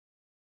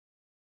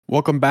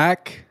Welcome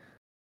back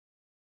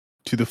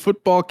to the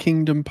Football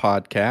Kingdom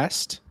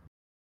podcast.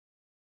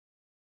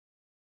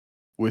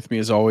 With me,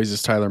 as always,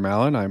 is Tyler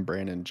Mallon. I'm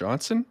Brandon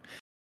Johnson.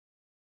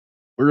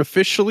 We're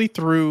officially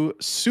through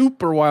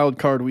Super Wild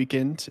Card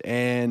Weekend,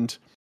 and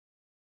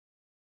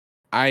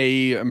I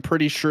am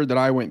pretty sure that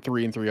I went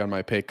 3-3 on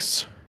my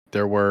picks.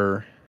 There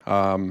were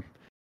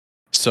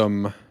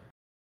some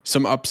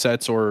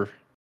upsets or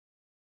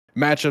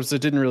matchups that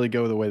didn't really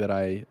go the way that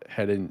I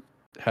had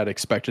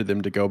expected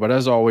them to go. But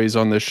as always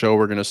on this show,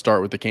 we're going to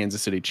start with the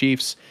Kansas City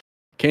Chiefs.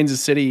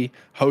 Kansas City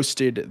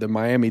hosted the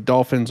Miami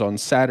Dolphins on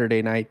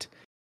Saturday night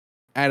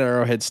at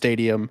Arrowhead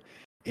Stadium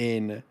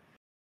in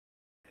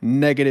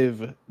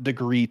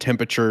 -degree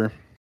temperature.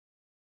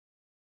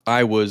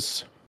 I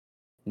was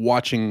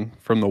watching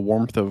from the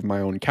warmth of my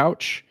own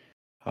couch.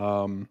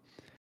 The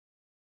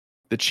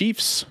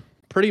Chiefs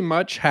pretty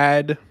much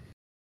had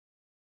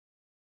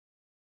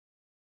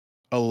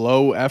a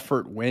low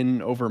effort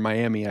win over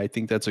Miami. I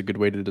think that's a good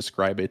way to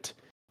describe it.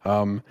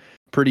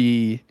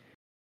 Pretty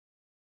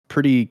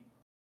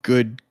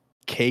good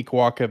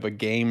cakewalk of a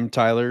game,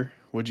 Tyler,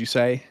 would you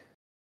say?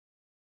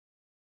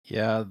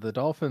 Yeah, the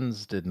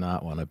Dolphins did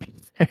not want to be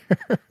there.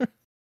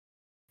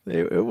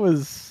 It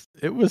was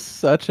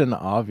such an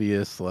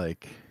obvious,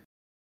 like,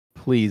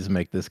 please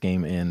make this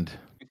game end.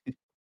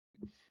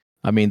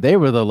 I mean, they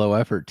were the low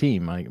effort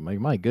team.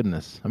 My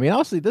goodness. I mean,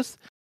 honestly, this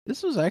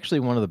was actually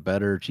one of the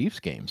better Chiefs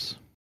games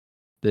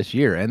this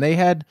year, and they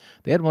had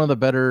one of the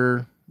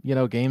better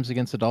games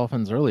against the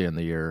Dolphins earlier in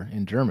the year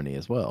in Germany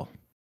as well.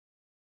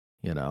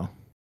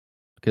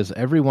 Because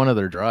every one of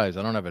their drives,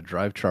 I don't have a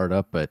drive chart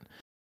up, but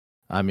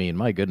I mean,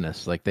 my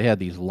goodness, like they had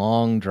these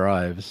long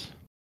drives,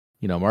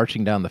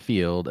 marching down the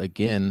field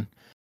again,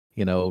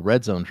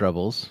 red zone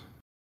troubles,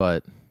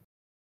 but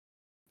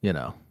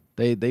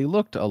they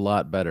looked a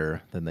lot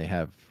better than they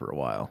have for a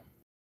while.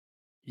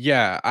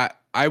 Yeah,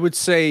 I would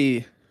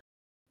say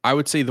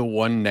the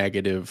one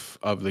negative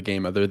of the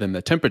game, other than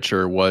the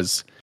temperature,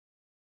 was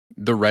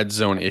the red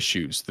zone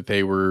issues that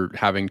they were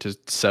having to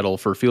settle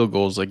for field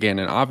goals again.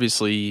 And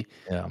obviously,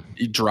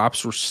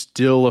 drops were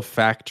still a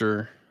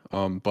factor,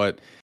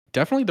 but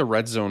definitely the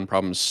red zone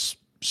problems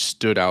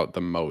stood out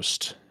the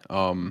most.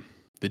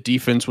 The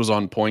defense was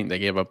on point. They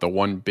gave up the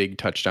one big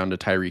touchdown to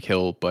Tyreek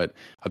Hill, but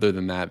other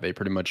than that, they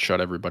pretty much shut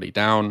everybody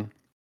down.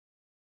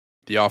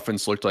 The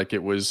offense looked like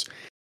it was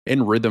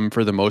in rhythm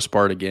for the most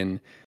part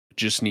again.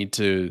 Just need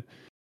to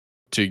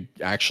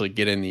actually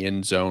get in the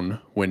end zone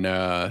when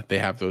they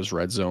have those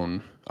red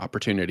zone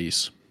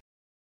opportunities.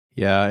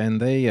 Yeah, and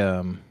they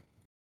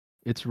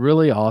it's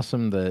really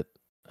awesome that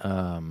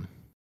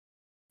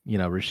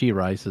Rashee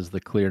Rice is the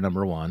clear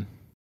number one.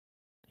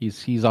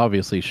 He's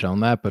obviously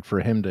shown that, but for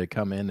him to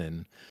come in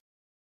and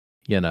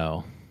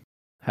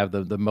have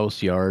the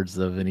most yards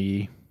of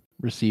any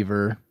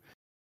receiver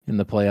in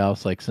the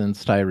playoffs, like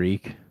since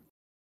Tyreek,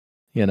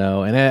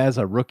 and as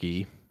a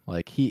rookie,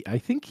 like I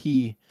think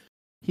he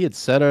had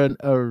set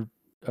a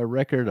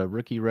record, a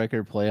rookie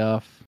record,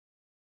 playoff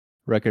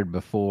record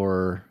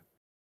before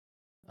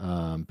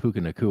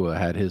Puka Nacua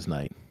had his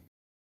night.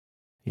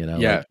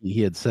 Like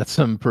he had set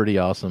some pretty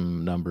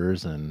awesome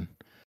numbers, and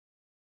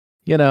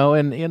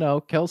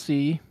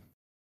Kelsey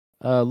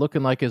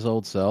looking like his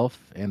old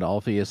self, and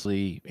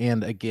obviously,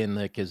 and again,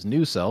 like his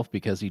new self,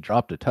 because he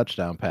dropped a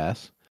touchdown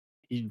pass.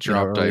 He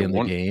dropped early in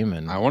the game,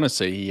 and I want to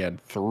say he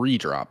had 3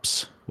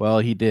 drops. Well,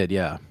 he did,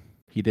 yeah.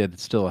 He did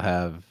still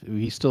have.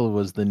 He still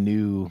was the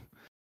new,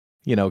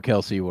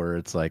 Kelsey, where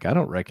it's like I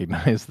don't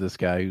recognize this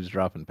guy who's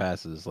dropping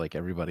passes like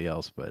everybody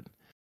else, but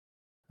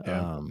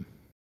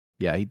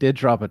yeah, he did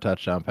drop a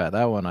touchdown pass.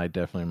 That one I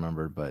definitely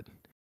remembered, but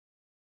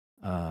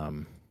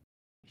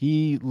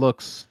he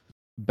looks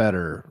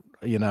better,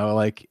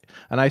 like,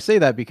 and I say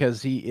that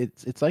because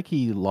it's like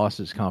he lost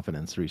his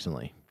confidence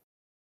recently.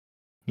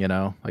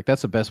 Like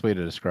that's the best way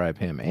to describe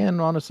him,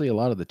 and honestly, a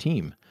lot of the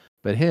team.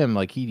 But him,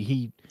 like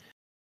he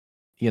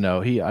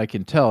I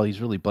can tell he's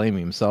really blaming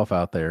himself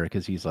out there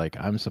because he's like,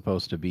 I'm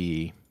supposed to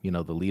be,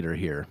 the leader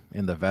here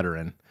and the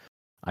veteran.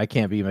 I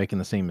can't be making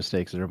the same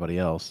mistakes as everybody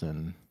else,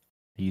 and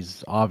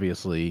he's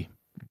obviously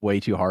way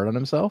too hard on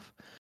himself.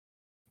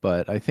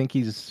 But I think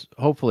he's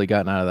hopefully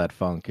gotten out of that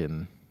funk,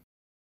 and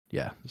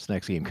yeah, this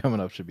next game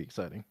coming up should be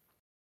exciting.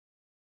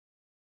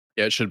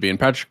 Yeah, it should be. And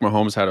Patrick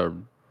Mahomes had a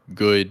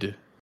good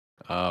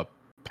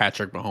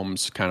Patrick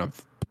Mahomes kind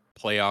of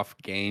playoff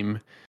game.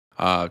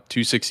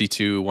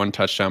 262, 1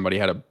 touchdown, but he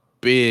had a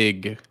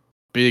big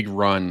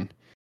run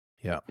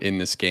in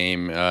this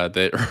game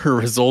that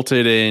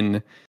resulted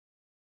in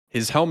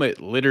his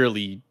helmet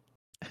literally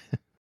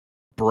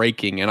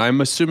breaking. And I'm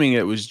assuming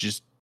it was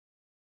just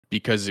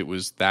because it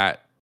was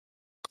that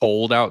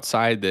cold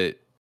outside that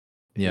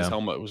his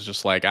helmet was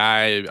just like,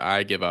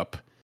 I give up.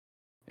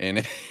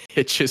 And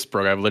it just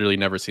broke. I've literally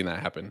never seen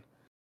that happen.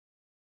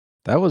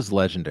 That was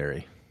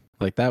legendary.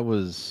 Like that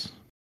was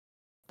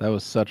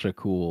such a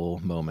cool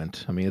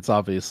moment. I mean, it's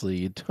obviously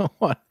you don't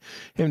want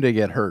him to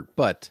get hurt,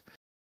 but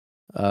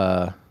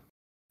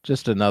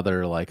just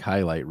another like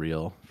highlight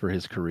reel for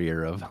his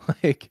career of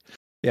like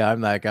Yeah,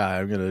 I'm that guy.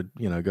 I'm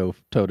gonna, go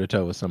toe to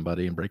toe with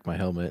somebody and break my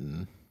helmet.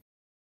 And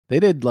they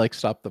did like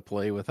stop the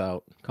play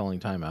without calling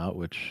timeout,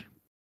 which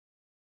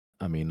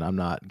I mean, I'm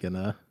not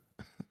gonna.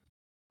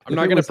 I'm If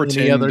not it going to was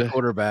any other pretend.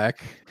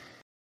 quarterback,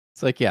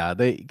 it's like, yeah,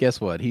 they guess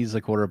what? He's a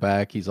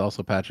quarterback. He's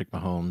also Patrick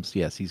Mahomes.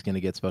 Yes, he's gonna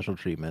get special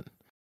treatment.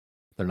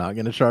 They're not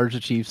gonna charge the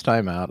Chiefs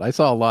timeout. I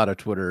saw a lot of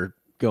Twitter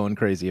going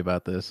crazy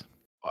about this.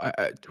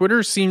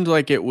 Twitter seemed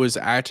like it was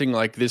acting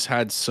like this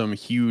had some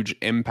huge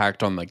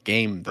impact on the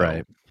game, though.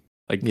 Right.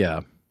 Like,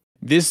 Yeah.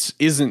 this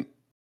isn't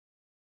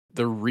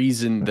the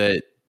reason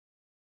that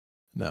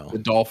No. the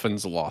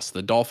Dolphins lost.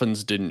 The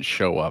Dolphins didn't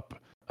show up.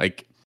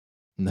 Like,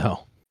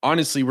 No.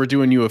 honestly, we're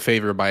doing you a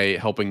favor by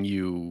helping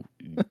you,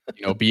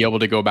 be able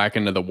to go back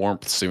into the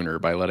warmth sooner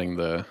by letting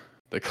the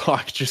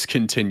clock just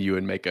continue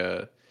and make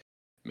a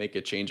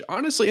change.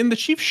 Honestly, and the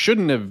Chiefs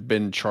shouldn't have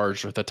been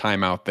charged with a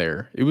timeout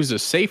there. It was a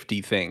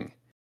safety thing.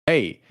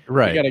 Hey, we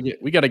Right.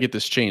 gotta get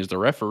this changed. The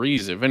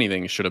referees, if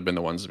anything, should have been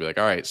the ones to be like,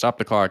 all right, stop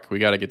the clock. We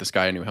gotta get this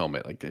guy a new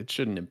helmet. Like, it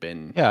shouldn't have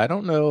been Yeah, I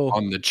don't know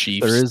on the if there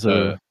Chiefs is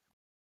to. a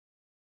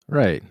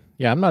right.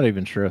 Yeah, I'm not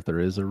even sure if there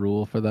is a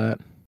rule for that.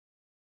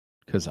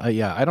 Because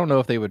I don't know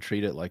if they would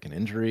treat it like an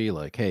injury,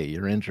 like, hey,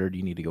 you're injured,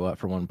 you need to go out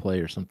for one play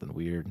or something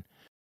weird.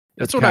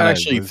 That's It what I kind of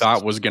actually was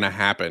thought was gonna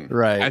happen.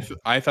 right,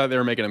 I thought they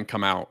were making him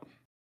come out,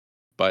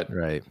 but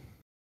right.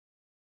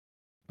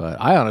 But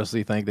I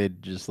honestly think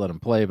they'd just let him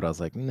play. But I was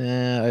like,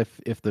 nah.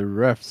 If the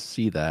refs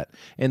see that,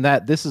 and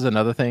that this is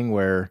another thing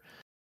where,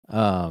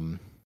 um,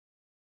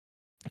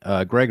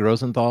 Greg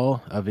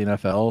Rosenthal of the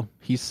NFL,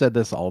 he said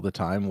this all the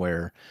time,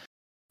 where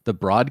the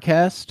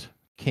broadcast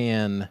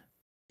can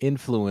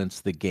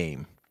influence the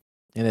game,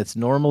 and it's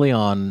normally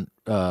on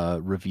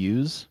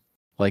reviews,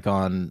 like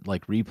on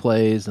like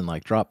replays and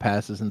like drop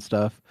passes and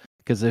stuff.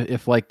 Because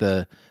if like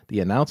the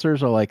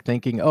announcers are like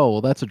thinking, oh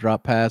well, that's a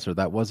drop pass or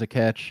that was a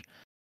catch,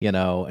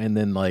 and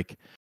then like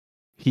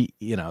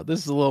this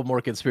is a little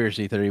more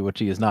conspiracy theory, which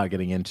he is not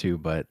getting into,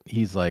 but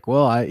he's like,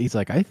 well, I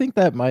think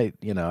that might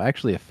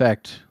actually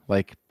affect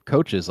like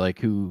coaches like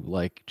who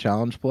like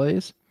challenge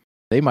plays.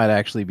 They might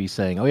actually be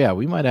saying, oh yeah,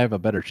 we might have a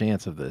better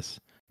chance of this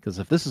because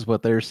if this is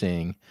what they're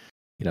seeing.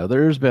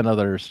 There's been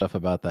other stuff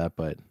about that,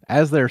 but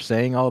as they're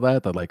saying all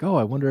that, they're like, "Oh,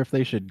 I wonder if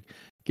they should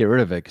get rid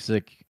of it." Because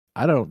like,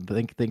 I don't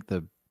think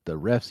the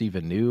refs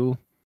even knew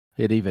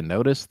it even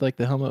noticed like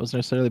the helmet was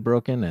necessarily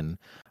broken, and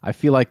I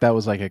feel like that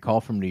was like a call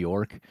from New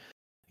York.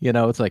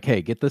 It's like,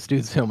 "Hey, get this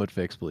dude's helmet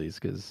fixed, please,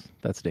 because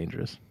that's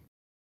dangerous."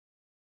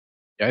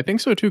 yeah, I think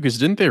so too. Because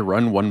didn't they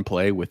run one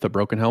play with the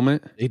broken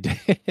helmet? They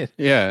did,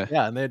 Yeah,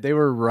 yeah, and they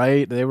were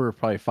right. They were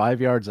probably 5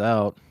 yards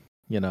out,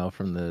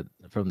 from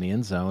the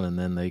end zone, and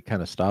then they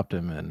kind of stopped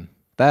him, and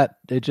that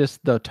it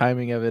just the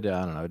timing of it,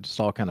 I don't know, it just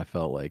all kind of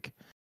felt like,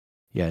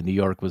 yeah, New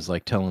York was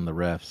like telling the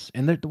refs,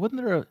 and there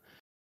wasn't there a,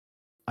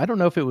 I don't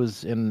know if it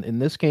was in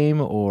this game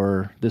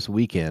or this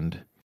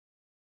weekend,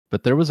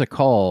 but there was a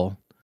call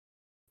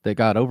that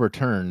got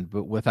overturned,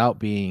 but without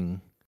being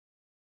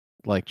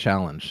like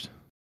challenged,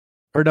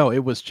 or no,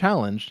 it was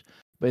challenged,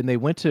 but and they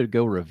went to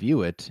go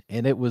review it,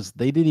 and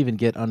they didn't even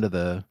get under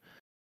the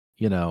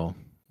you know,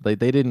 they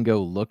didn't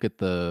go look at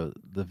the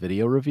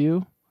video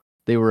review.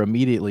 They were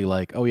immediately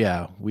like, "Oh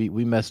yeah, we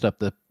messed up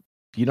the."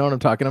 You know what I'm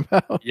talking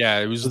about? yeah.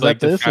 It was Was like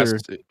that this or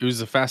it was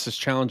the fastest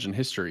challenge in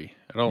history.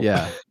 I don't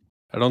yeah?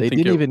 I don't They think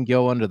didn't it. even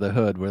go under the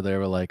hood where they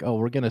were like, "Oh,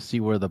 we're gonna see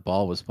where the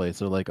ball was placed."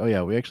 They're like, "Oh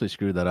yeah, we actually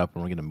screwed that up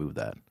and we're gonna move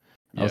that."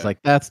 I was Yeah,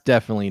 like, "That's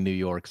definitely New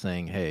York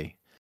saying, hey,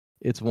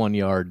 it's 1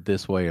 yard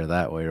this way or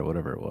that way or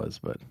whatever it was."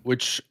 But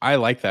which I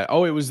like that.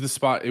 Oh, it was the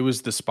spot. It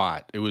was the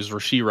spot. It was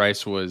Rasheed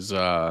Rice was.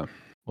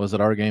 was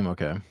it our game?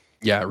 Okay.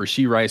 Yeah,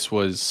 Rasheed Rice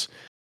was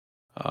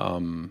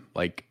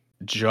like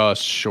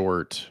just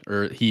short,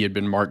 or he had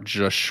been marked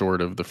just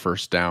short of the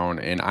first down,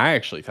 and I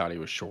actually thought he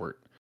was short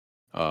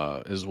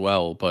as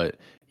well. But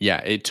yeah,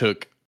 it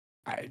took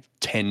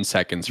 10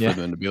 seconds for Yeah.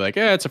 them to be like,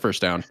 yeah, it's a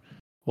first down.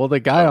 Well, the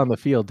guy So on the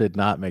field did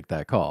not make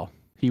that call.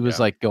 He was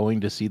yeah, like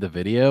going to see the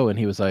video and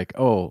he was like,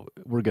 "Oh,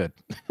 we're good."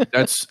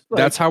 that's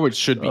Like, how it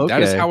should be.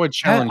 That is okay. how a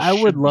challenge I would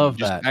should be. love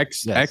Just that.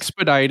 Yes,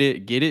 expedite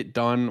it, get it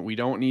done. We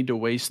don't need to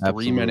waste three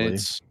absolutely.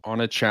 minutes on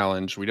a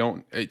challenge. We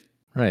don't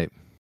Right.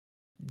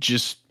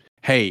 just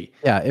hey,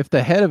 Yeah, if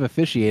the head of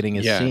officiating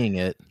is yeah, seeing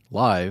it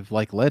live,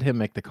 like let him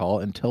make the call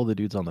and tell the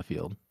dudes on the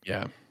field.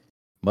 yeah.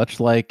 Much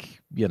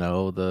like,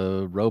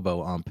 the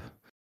robo ump,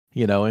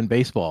 in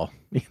baseball,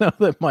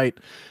 that might,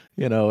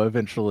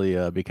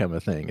 eventually become a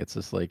thing. It's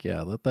just like,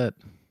 yeah, let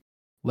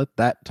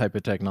that type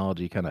of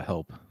technology kind of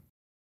help.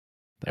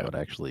 That Yeah. would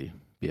actually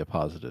be a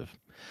positive.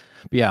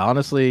 But yeah,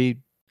 honestly,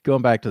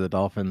 going back to the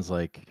Dolphins,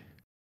 like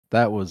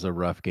that was a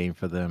rough game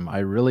for them. I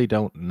really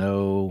don't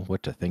know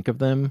what to think of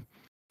them and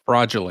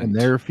Fraudulent.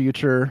 their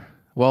future.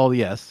 Well,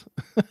 yes,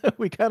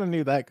 we kind of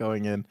knew that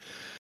going in,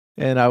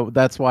 and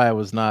that's why I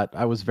was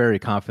very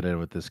confident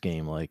with this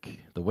game. Like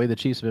the way the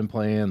Chiefs have been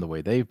playing, the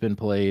way they've been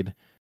playing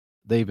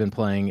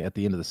at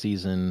the end of the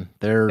season,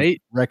 their They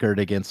record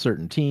against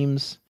certain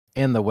teams,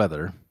 and the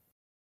weather.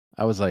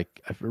 I was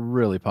like, I feel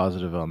really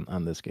positive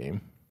on this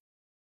game.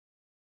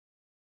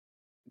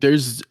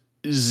 there's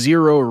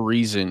zero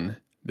reason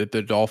that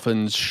the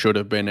Dolphins should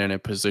have been in a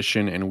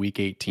position in Week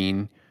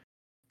 18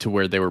 to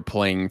where they were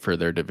playing for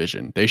their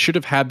division. They should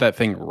have had that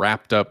thing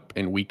wrapped up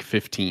in Week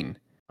 15.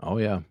 Oh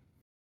yeah.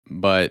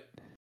 But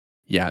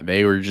yeah,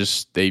 they were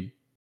just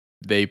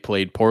they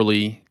played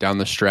poorly down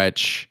the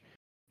stretch,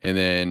 and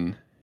then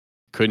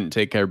couldn't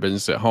take care of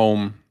business at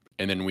home.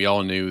 And then we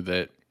all knew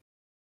that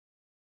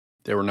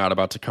they were not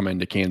about to come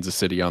into Kansas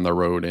City on the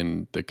road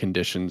in the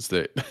conditions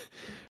that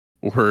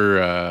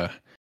were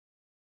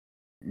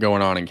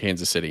going on in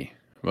Kansas City.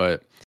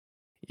 But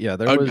Yeah,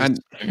 there was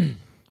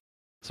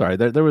sorry,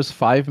 there was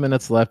 5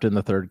 minutes left in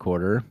the third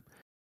quarter.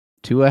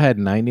 Tua had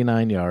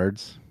 99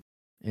 yards,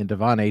 and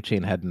Devon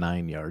Achane had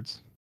 9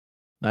 yards.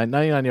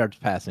 99 yards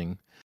passing.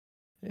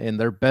 And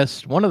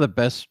one of the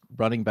best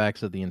running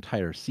backs of the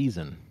entire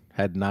season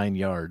had 9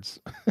 yards.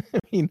 I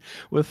mean,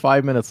 with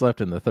 5 minutes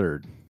left in the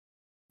third.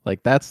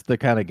 Like, that's the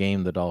kind of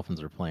game the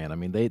Dolphins are playing. I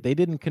mean, they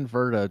didn't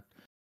convert a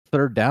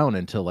third down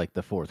until like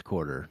the fourth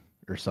quarter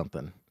or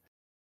something.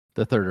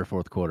 The third or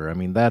fourth quarter. I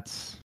mean,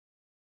 that's,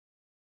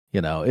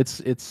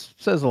 it's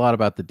says a lot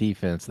about the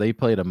defense. They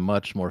played a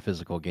much more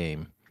physical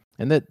game.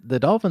 And that the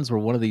Dolphins were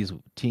one of these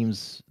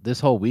teams this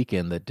whole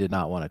weekend that did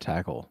not want to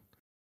tackle.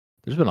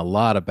 There's been a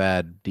lot of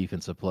bad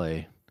defensive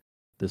play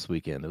this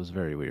weekend. It was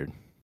very weird.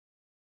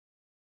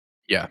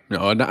 Yeah,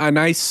 no, a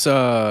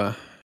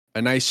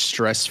nice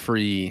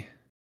stress-free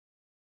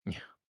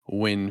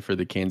win for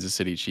the Kansas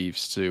City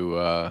Chiefs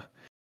to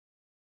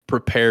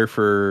prepare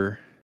for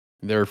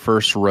their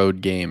first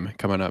road game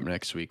coming up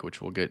next week,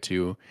 which we'll get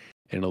to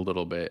in a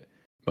little bit.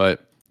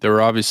 But there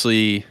were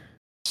obviously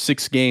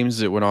 6 games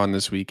that went on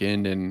this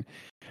weekend, and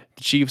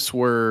the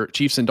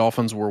Chiefs and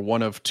Dolphins were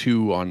one of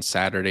 2 on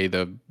Saturday.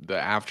 The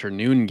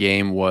afternoon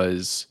game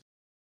was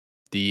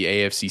the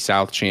AFC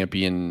South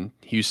champion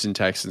Houston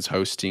Texans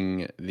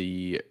hosting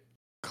the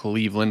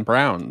Cleveland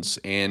Browns.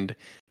 And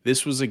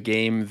this was a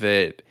game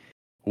that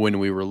when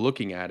we were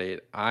looking at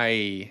it,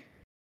 I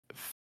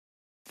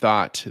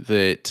thought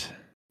that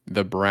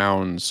the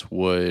Browns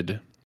would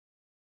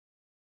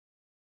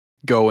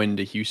go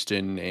into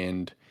Houston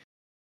and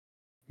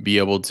be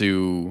able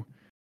to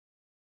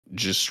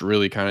just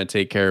really kind of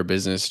take care of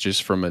business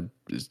just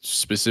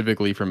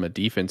specifically from a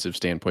defensive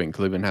standpoint.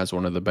 Cleveland has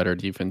one of the better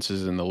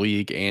defenses in the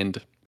league,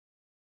 and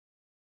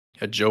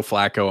Joe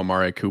Flacco,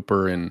 Amari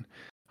Cooper, and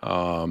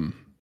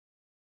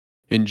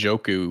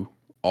Njoku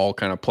all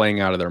kind of playing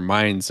out of their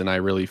minds. And I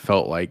really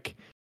felt like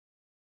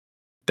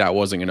that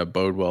wasn't going to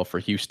bode well for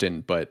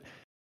Houston, but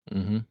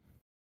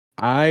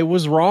I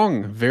was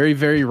wrong. Very,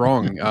 very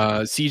wrong.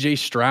 CJ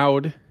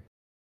Stroud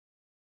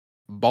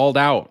balled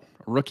out.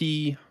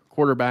 Rookie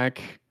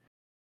quarterback,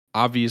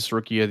 obvious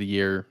rookie of the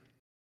year,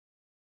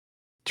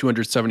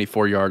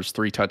 274 yards,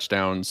 3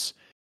 touchdowns,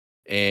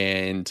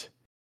 and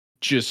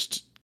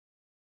just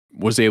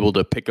was able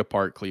to pick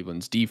apart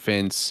Cleveland's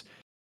defense.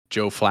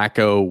 Joe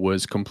Flacco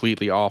was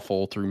completely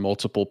awful through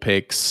multiple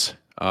picks.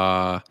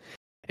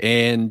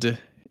 And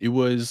it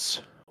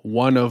was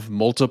one of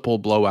multiple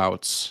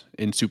blowouts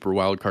in Super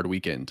Wildcard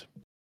Weekend.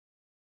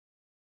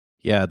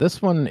 Yeah,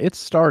 this one, it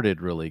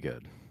started really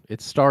good.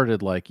 It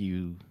started like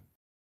you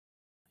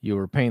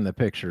were painting the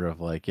picture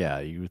of like, yeah,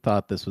 you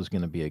thought this was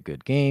going to be a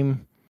good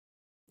game,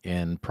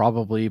 and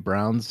probably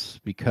Browns,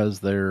 because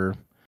they're,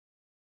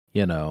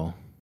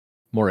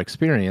 more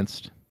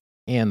experienced,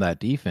 and that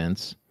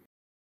defense,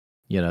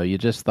 you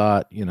just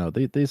thought,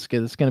 this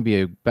is going to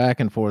be a back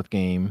and forth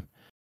game.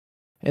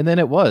 And then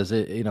it was,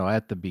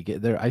 at the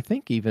beginning there, I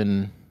think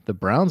even the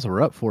Browns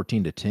were up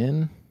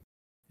 14-10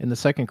 in the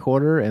second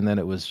quarter. And then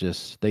it was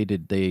just, they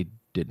did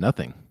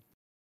nothing.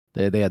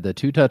 They had the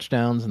 2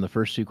 touchdowns in the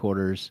first 2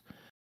 quarters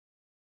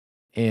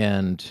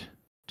and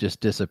just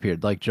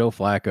disappeared. Like, Joe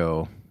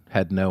Flacco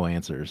had no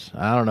answers.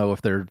 I don't know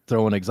if they're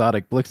throwing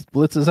exotic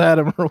blitzes at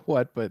him or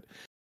what, but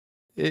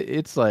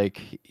it's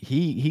like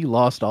he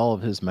lost all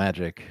of his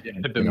magic. Yeah,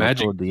 the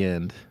magic toward the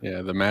end.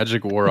 Yeah, the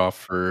magic wore off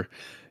for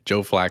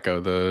Joe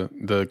Flacco.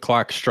 The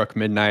clock struck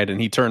midnight and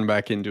he turned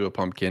back into a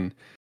pumpkin.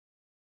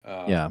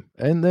 Yeah,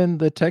 and then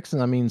the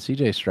Texans. I mean,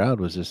 CJ Stroud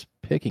was just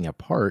picking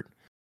apart,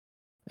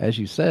 as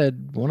you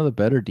said, one of the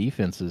better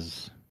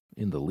defenses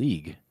in the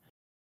league.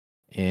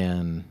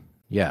 And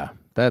yeah,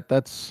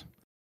 that's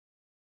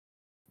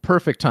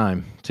perfect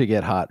time to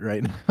get hot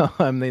right now.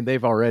 I mean,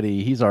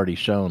 he's already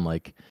shown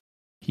like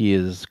he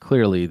is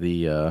clearly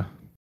the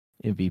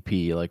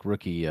MVP, like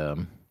rookie,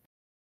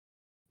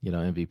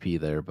 MVP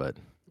there. But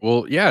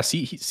well, yeah,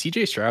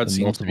 CJ Stroud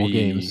seems to be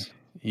games.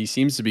 He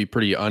seems to be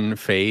pretty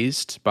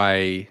unfazed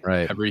by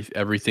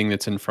everything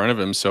that's in front of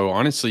him. So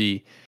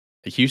honestly,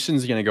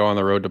 Houston's going to go on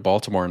the road to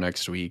Baltimore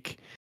next week,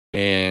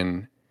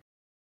 and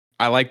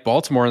I like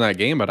Baltimore in that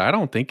game, but I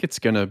don't think it's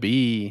going to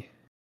be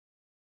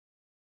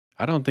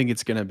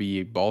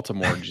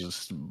Baltimore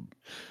just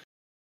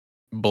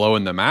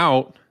blowing them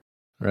out.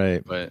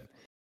 Right. But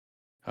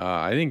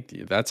I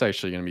think that's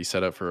actually going to be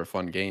set up for a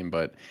fun game.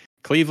 But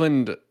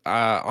Cleveland,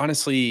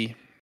 honestly,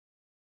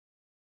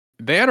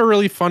 they had a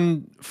really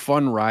fun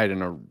ride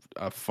and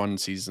a fun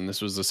season.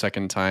 This was the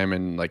second time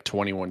in like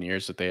 21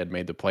 years that they had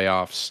made the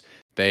playoffs.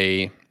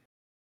 They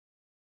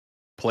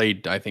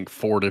played, I think,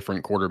 4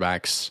 different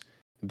quarterbacks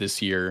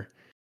this year.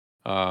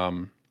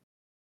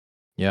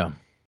 Yeah.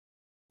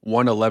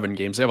 Won 11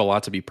 games. They have a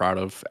lot to be proud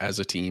of as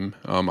a team.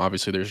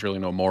 Obviously, there's really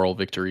no moral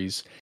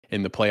victories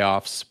in the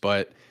playoffs,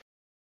 but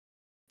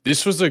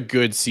this was a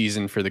good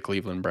season for the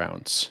Cleveland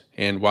Browns.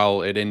 And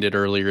while it ended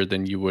earlier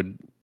than you would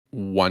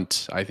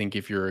want, I think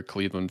if you're a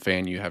Cleveland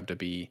fan, you have to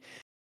be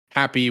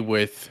happy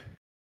with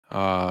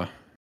the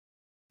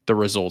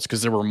results,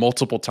 because there were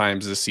multiple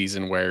times this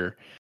season where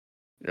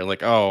you're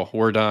like, oh,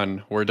 we're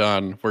done.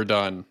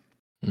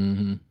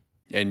 Mm-hmm.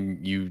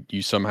 And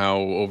you somehow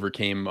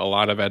overcame a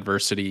lot of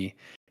adversity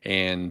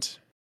and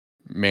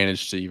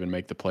managed to even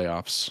make the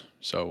playoffs.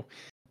 So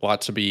a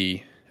lot to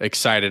be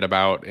excited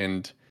about.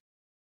 And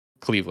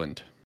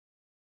Cleveland.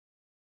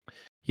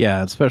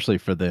 Yeah, especially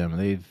for them.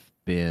 They've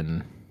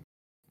been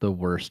the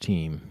worst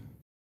team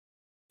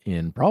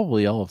in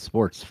probably all of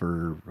sports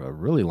for a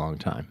really long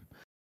time.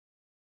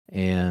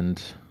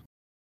 And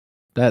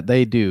that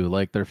they do,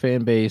 like, their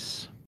fan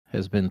base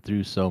has been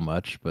through so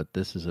much, but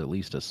this is at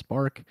least a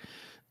spark.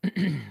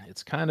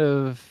 It's kind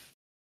of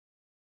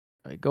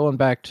going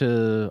back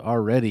to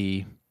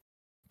already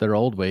their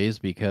old ways,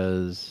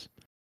 because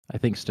I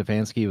think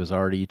Stefanski was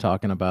already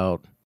talking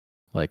about,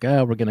 like,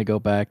 we're going to go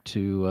back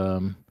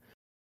to,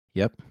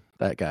 yep,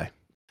 that guy,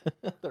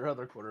 their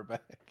other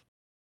quarterback.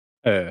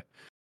 Yeah.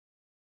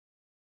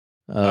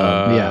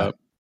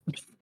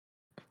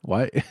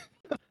 Why?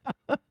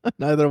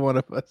 Neither one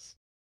of us.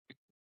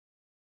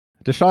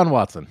 Deshaun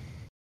Watson.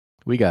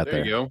 We got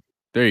there.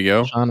 There you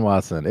go. Deshaun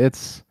Watson.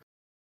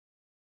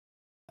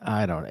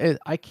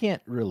 I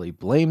can't really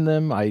blame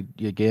them. I,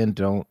 again,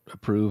 don't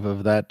approve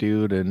of that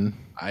dude, and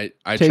I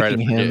try to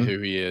forget who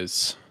he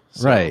is.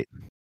 So. Right.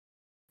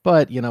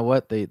 But you know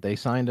what? They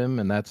signed him,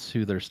 and that's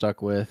who they're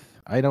stuck with.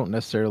 I don't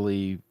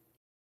necessarily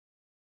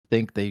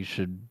think they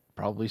should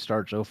probably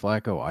start Joe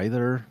Flacco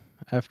either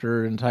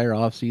after an entire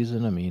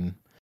offseason. I mean,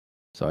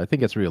 so I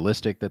think it's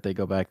realistic that they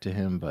go back to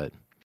him, but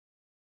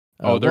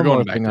they're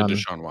going back to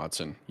Deshaun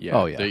Watson. Yeah.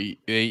 Oh, yeah.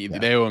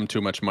 They owe him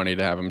too much money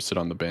to have him sit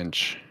on the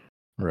bench.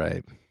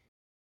 Right.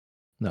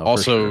 No.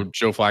 Also, sure.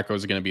 Joe Flacco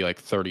is going to be like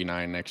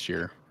 39 next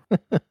year.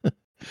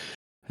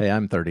 Hey,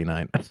 I'm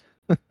 39.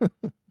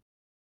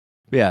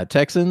 Yeah,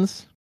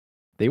 Texans,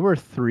 they were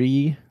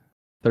 3-13-1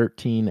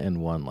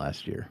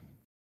 last year.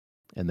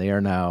 And they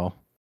are now,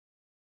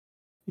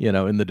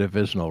 in the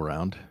divisional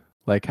round.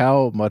 Like,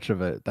 how much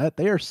of it that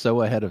they are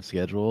so ahead of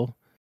schedule,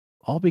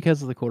 all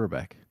because of the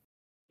quarterback.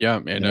 Yeah,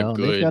 and a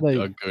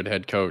good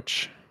head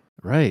coach.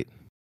 Right.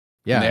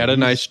 Yeah. And they had a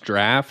nice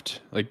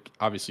draft, like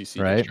obviously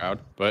CJ Stroud,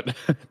 but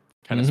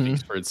kind of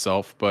speaks for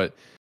itself, but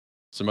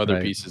some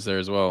other pieces there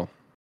as well.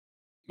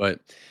 But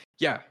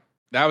yeah,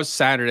 that was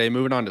Saturday.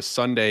 Moving on to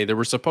Sunday, there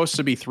were supposed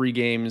to be 3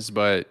 games,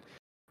 but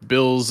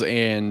Bills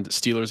and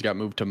Steelers got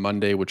moved to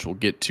Monday, which we'll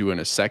get to in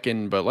a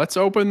second. But let's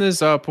open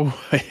this up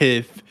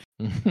with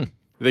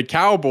the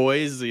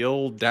Cowboys, the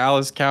old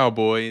Dallas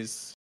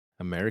Cowboys.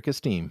 America's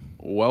team.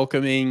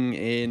 Welcoming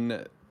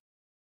in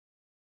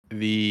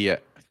the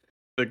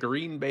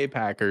Green Bay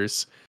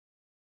Packers.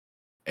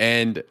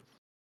 And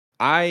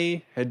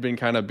I had been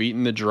kind of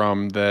beating the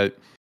drum that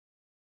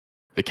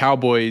the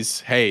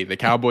Cowboys, they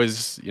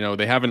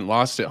haven't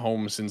lost at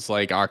home since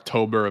like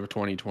October of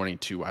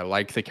 2022. I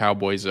like the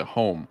Cowboys at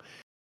home.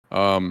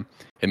 And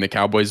the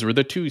Cowboys were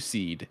the 2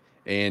 seed.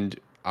 And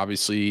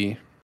obviously,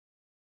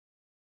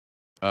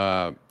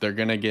 they're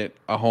going to get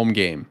a home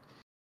game.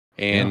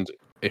 And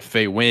if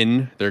they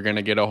win, they're going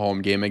to get a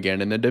home game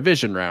again in the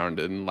division round.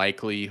 And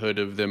likelihood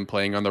of them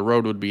playing on the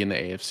road would be in the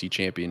AFC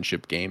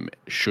Championship game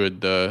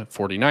should the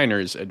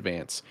 49ers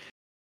advance.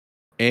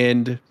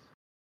 And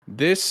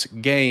this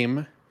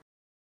game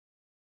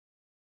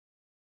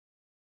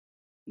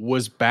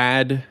was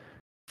bad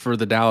for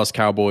the Dallas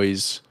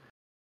Cowboys,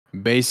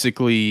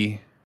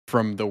 basically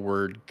from the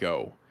word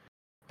go.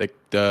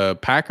 The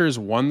Packers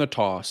won the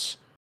toss,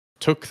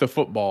 took the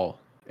football,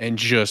 and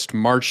just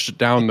marched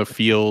down the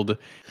field,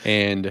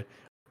 and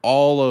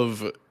all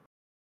of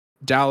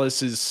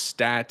Dallas's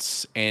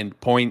stats and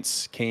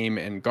points came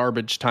in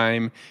garbage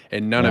time,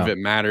 and none of it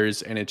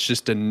matters. And it's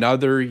just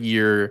another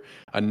year,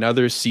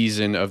 another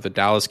season of the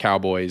Dallas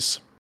Cowboys.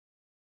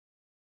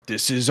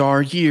 This is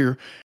our year.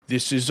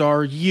 This is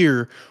our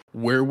year.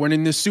 We're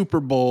winning the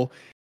Super Bowl.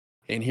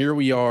 And here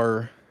we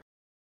are.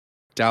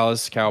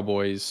 Dallas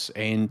Cowboys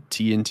and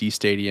TNT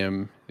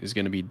Stadium is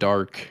going to be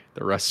dark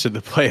the rest of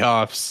the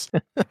playoffs.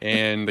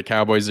 And the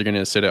Cowboys are going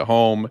to sit at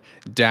home.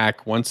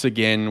 Dak, once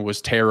again,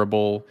 was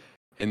terrible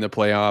in the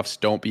playoffs.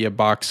 Don't be a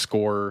box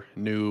score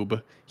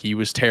noob. He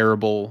was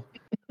terrible.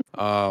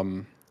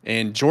 And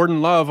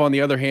Jordan Love, on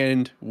the other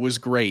hand, was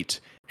great.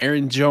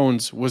 Aaron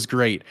Jones was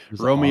great.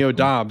 Romeo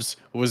Dobbs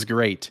was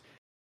great.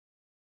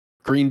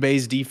 Green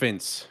Bay's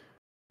defense,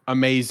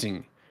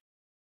 amazing.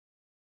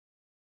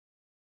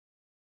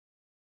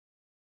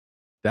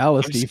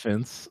 Dallas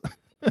defense,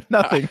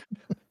 nothing.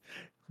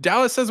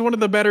 Dallas has one of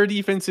the better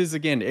defenses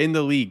again in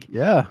the league.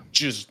 Yeah.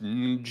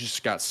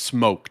 Just got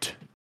smoked.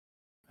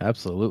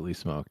 Absolutely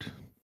smoked.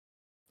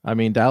 I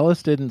mean,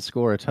 Dallas didn't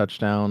score a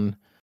touchdown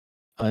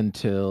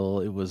until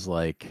it was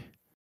like,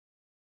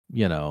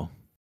 a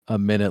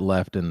minute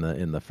left in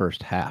the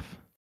first half.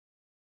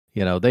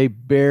 They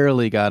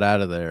barely got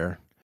out of there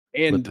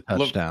with the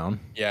touchdown.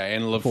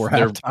 Before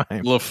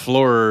halftime.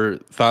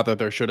 LaFleur thought that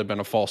there should have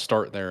been a false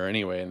start there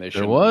anyway, and they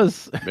should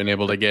have been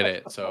able to get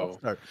it. So,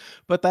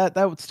 but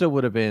that still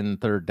would have been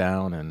third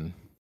down, and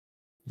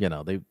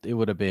it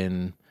would have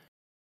been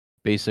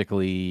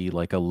basically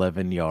like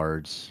 11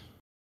 yards,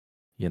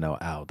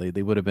 out.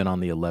 They would have been on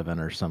the 11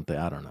 or something.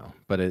 I don't know,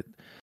 but it,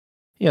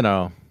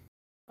 even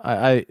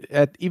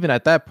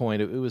at that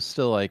point, it was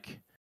still like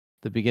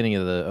the beginning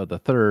of the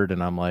third,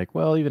 and I'm like,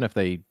 well, even if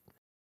they,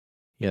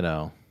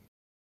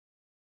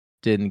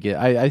 didn't get,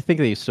 I think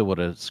they still would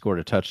have scored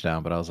a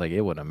touchdown, but I was like,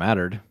 it wouldn't have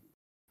mattered,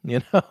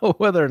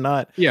 whether or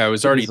not. Yeah, it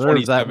was already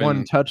 27. That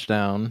one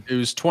touchdown. It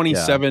was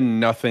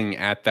 27-0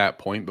 at that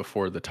point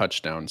before the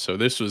touchdown. So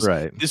this was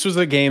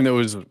a game that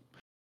was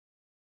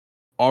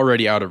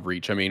already out of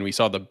reach. I mean, we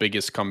saw the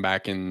biggest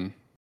comeback in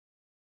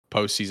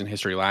postseason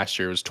history last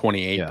year. It was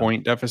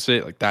 28-point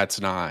deficit. Like,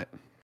 that's not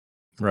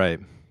right.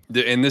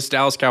 And this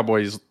Dallas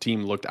Cowboys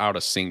team looked out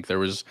of sync. There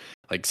was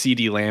like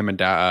CeeDee Lamb and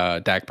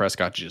Dak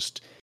Prescott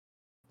just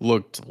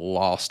looked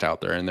lost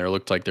out there, and there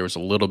looked like there was a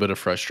little bit of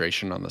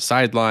frustration on the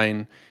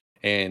sideline,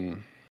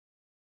 and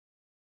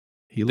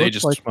he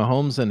looked like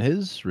Mahomes and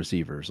his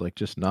receivers, like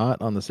just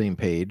not on the same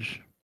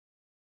page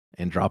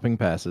and dropping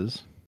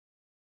passes.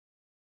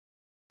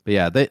 But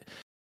yeah,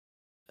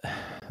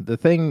 the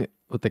thing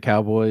with the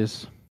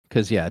Cowboys,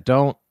 because you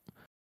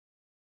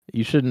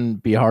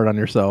shouldn't be hard on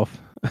yourself.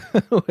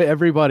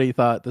 Everybody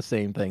thought the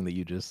same thing that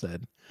you just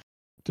said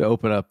to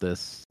open up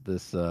this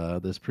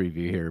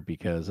preview here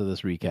because of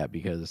this recap,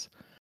 because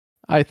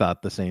I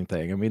thought the same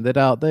thing. I mean,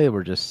 they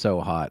were just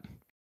so hot,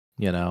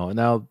 and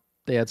now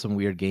they had some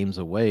weird games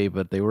away,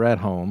 but they were at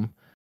home,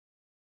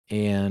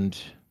 and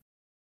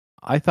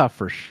I thought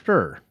for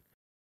sure,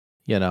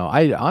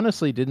 I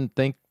honestly didn't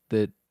think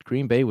that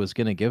Green Bay was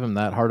going to give them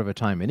that hard of a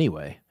time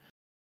anyway,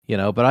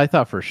 but I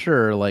thought for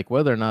sure, like,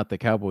 whether or not the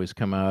Cowboys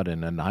come out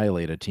and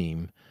annihilate a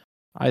team,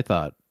 I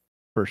thought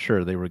for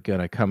sure they were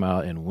going to come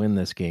out and win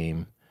this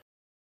game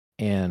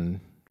and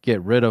get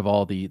rid of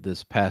all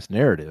this past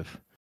narrative.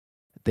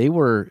 They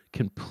were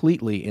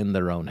completely in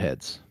their own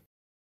heads.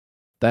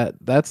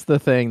 That's the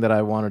thing that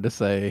I wanted to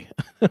say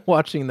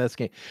watching this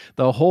game.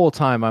 The whole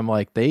time I'm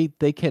like, they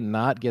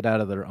cannot get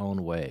out of their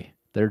own way.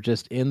 They're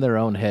just in their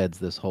own heads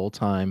this whole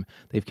time.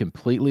 They've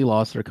completely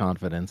lost their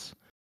confidence.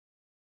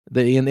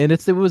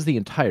 It was the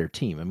entire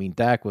team. I mean,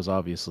 Dak was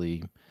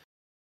obviously,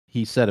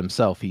 he said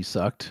himself he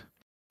sucked.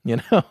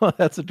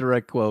 That's a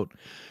direct quote.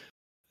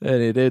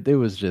 And it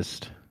was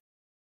just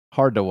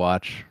hard to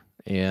watch,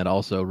 and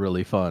also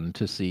really fun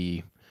to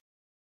see.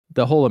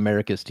 The whole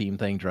America's team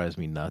thing drives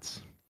me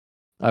nuts.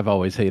 I've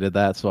always hated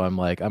that, so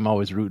I'm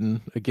always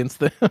rooting against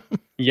them.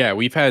 Yeah,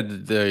 we've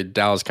had the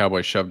Dallas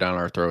Cowboys shoved down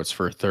our throats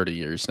for 30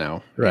 years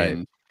now. Right.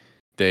 And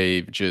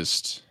they've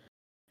just,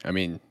 I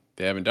mean,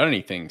 they haven't done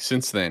anything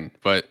since then.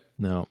 But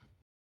no,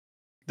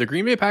 the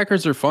Green Bay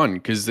Packers are fun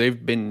because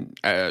they've been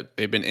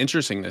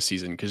interesting this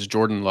season, because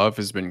Jordan Love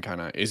has been kind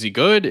of, is he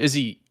good? Is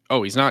he?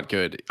 Oh, he's not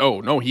good.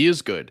 Oh no, he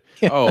is good.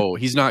 Oh,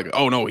 he's not.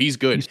 Oh no, he's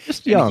good. He's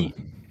just young.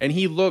 And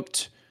he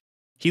looked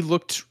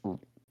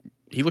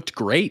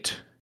great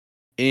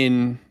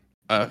in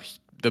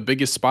the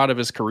biggest spot of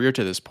his career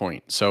to this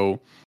point.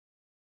 So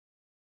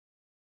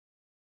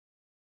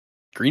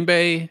Green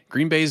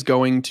Bay's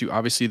going to,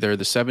 obviously they're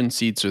the 7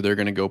 seed, so they're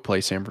going to go play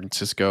San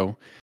Francisco.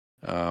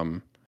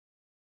 But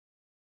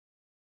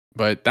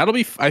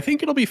I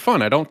think it'll be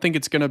fun. I don't think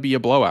it's going to be a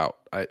blowout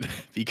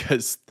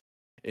because,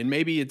 and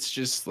maybe it's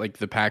just like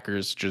the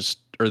Packers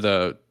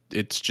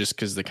it's just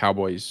because the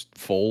Cowboys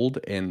fold,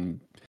 and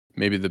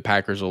maybe the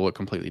Packers will look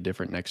completely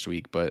different next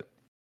week. But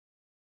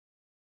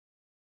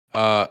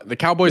the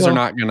Cowboys they're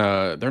not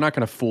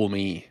gonna fool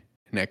me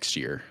next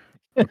year.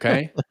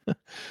 Okay.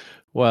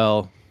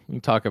 Well, we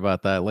can talk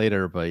about that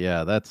later, but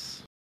yeah,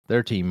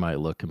 their team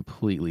might look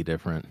completely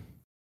different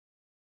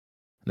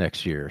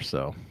next year.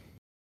 So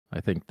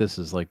I think this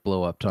is like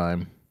blow up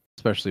time,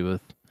 especially with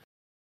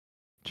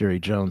Jerry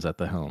Jones at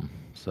the helm.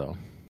 So,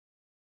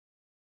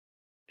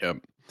 yep.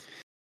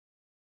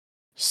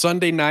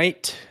 Sunday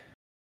night,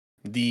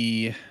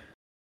 the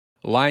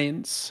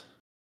Lions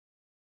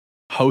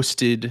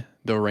hosted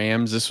the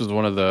Rams. This was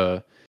one of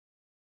the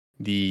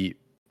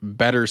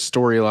better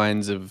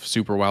storylines of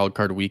Super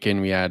Wildcard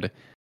Weekend. We had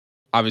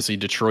obviously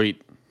Detroit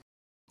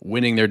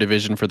winning their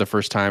division for the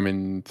first time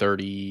in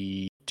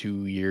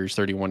 32 years,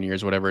 31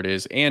 years, whatever it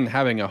is, and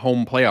having a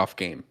home playoff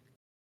game.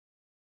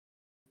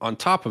 On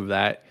top of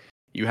that,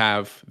 you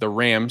have the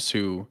Rams,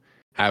 who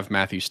have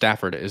Matthew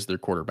Stafford as their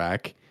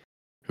quarterback,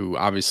 who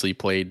obviously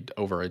played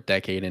over a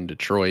decade in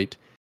Detroit.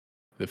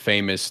 The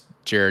famous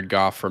Jared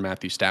Goff for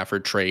Matthew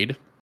Stafford trade.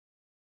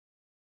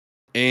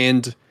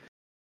 And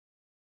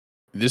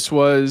this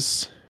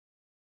was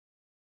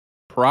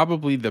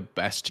probably the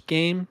best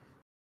game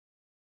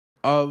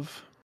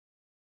of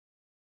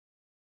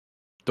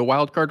the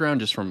wild card round,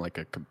 just from like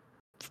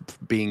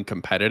being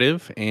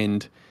competitive.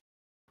 And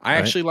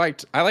I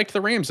liked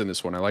the Rams in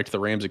this one. I liked the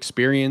Rams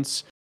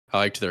experience. I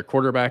liked their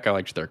quarterback. I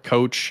liked their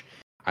coach.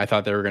 I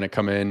thought they were going to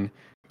come in,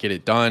 get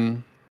it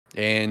done,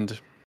 and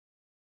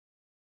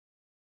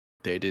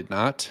they did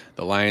not.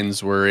 The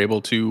Lions were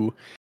able to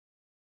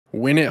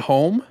win at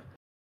home,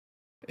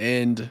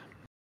 and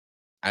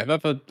I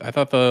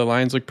thought the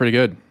Lions looked pretty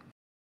good.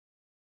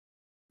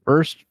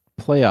 First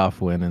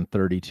playoff win in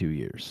 32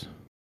 years.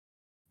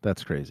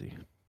 That's crazy.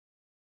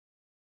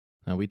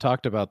 Now, we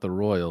talked about the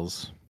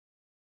Royals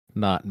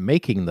not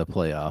making the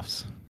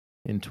playoffs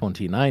in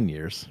 29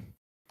 years.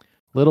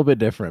 A little bit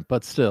different,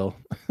 but still,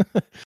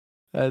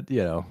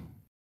 you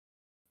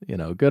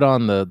know, good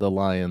on the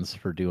Lions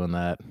for doing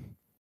that.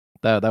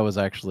 That was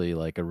actually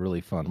like a really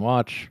fun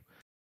watch.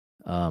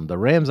 The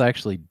Rams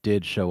actually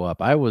did show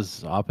up. I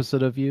was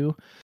opposite of you.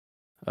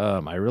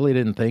 I really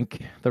didn't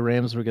think the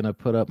Rams were going to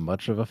put up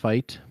much of a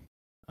fight.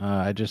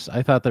 I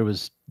thought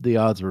the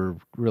odds were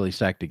really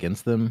stacked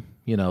against them.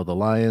 You know, the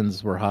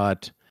Lions were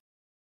hot.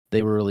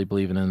 They were really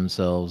believing in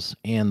themselves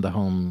and the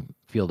home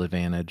field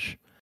advantage.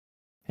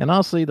 And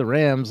honestly, the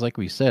Rams, like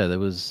we said,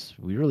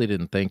 we really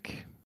didn't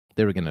think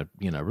they were going to,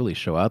 you know, really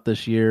show out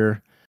this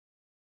year.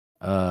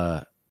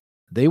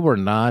 They were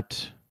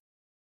not,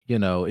 you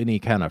know, any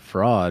kind of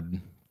fraud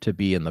to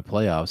be in the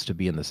playoffs, to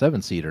be in the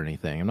 7th seed or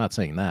anything. I'm not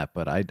saying that,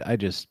 but I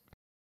don't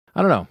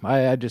know.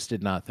 I just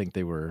did not think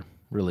they were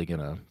really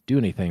going to do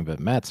anything, but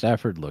Matt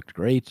Stafford looked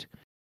great.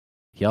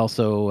 He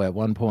also, at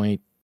one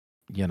point,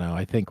 you know,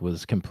 I think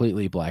was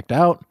completely blacked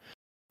out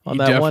on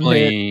that one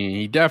hit.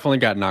 He definitely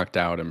got knocked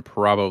out and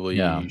probably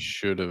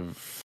should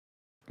have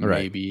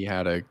maybe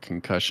had a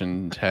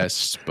concussion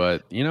test,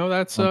 but you know,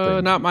 that's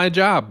not my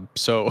job.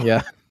 So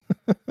yeah.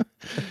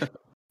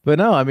 But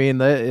no, I mean,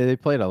 they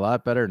played a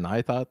lot better than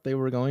I thought they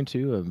were going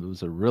to. It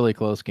was a really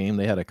close game.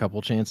 They had a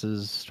couple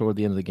chances toward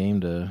the end of the game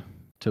to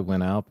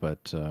win out,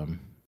 but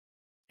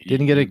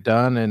didn't get it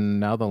done. And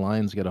now the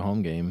Lions get a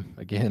home game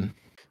again.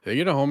 They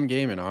get a home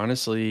game, and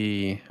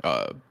honestly,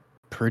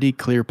 pretty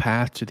clear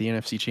path to the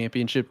NFC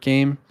Championship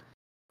game.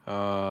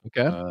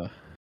 Okay.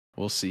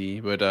 We'll see.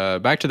 But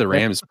back to the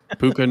Rams.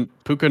 Puka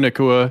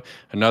Nacua,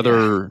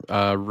 another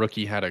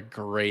rookie, had a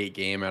great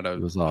game at It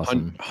was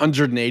awesome.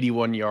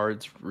 181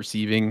 yards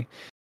receiving.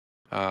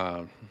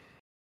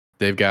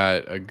 They've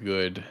got a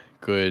good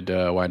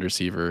wide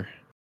receiver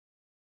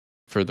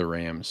for the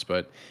Rams.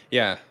 But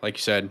yeah, like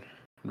you said,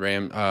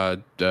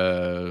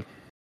 the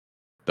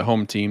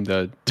home team,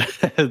 the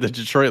the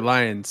Detroit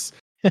Lions,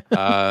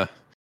 gonna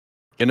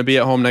be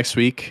at home next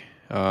week,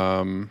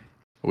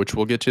 which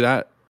we'll get to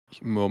that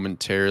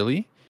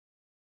momentarily.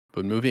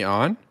 But moving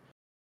on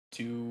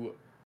to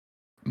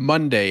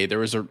Monday, there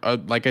was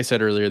like I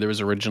said earlier, there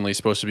was originally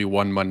supposed to be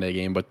one Monday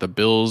game, but the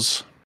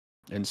Bills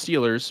and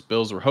Steelers,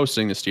 Bills were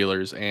hosting the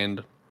Steelers,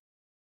 and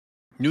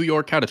New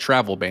York had a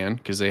travel ban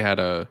because they had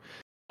a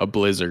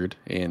blizzard,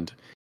 and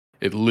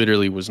it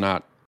literally was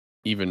not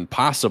even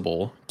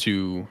possible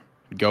to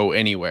go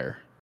anywhere.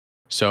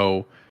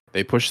 So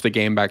they pushed the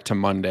game back to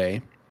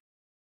Monday.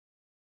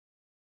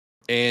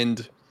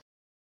 And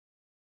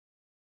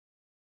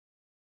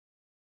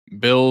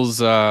Bills,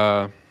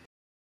 if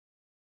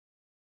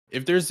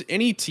there's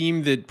any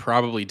team that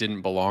probably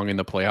didn't belong in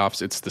the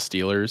playoffs, it's the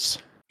Steelers.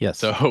 Yes.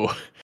 So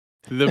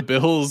the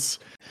Bills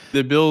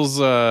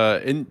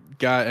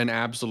got an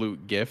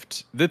absolute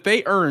gift that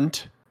they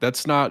earned.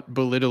 That's not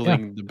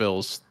belittling the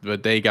Bills,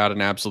 but they got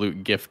an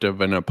absolute gift of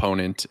an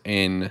opponent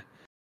in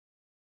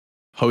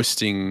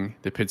hosting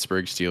the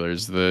Pittsburgh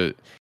Steelers.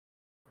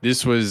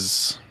 This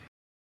was,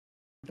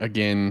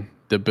 again,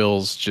 the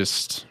Bills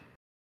just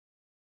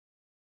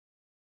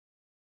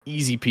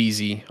easy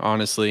peasy,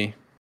 honestly.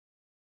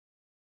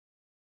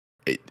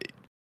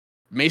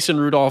 Mason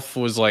Rudolph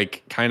was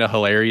like kind of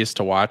hilarious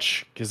to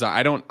watch because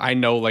I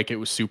know like it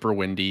was super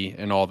windy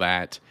and all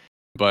that,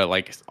 but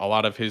like a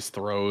lot of his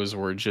throws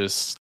were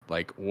just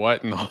like,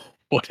 what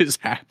is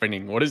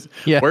happening? Where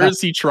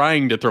is he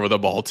trying to throw the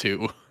ball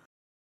to?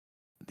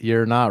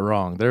 You're not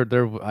wrong.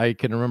 I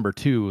can remember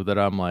two that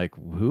I'm like,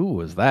 who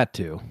was that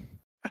to?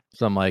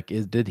 So I'm like,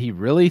 did he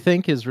really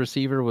think his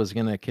receiver was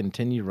going to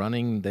continue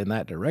running in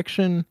that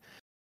direction?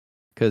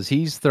 Because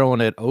he's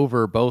throwing it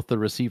over both the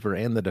receiver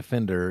and the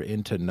defender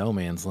into no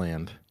man's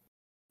land.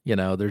 You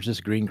know, there's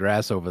just green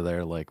grass over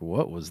there. Like,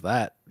 what was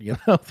that? You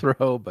know,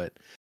 throw. But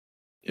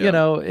you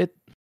know,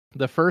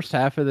 the first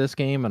half of this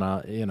game,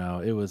 and you know,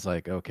 it was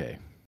like, okay,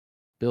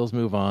 Bills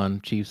move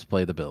on. Chiefs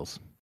play the Bills.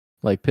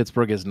 Like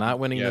Pittsburgh is not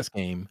winning this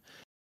game.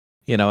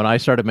 You know, and I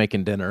started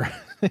making dinner.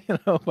 You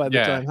know, by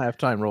the time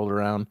halftime rolled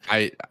around,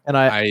 I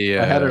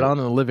had it on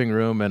in the living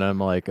room, and I'm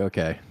like,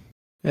 okay.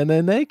 And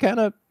then they kind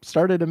of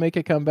started to make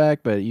a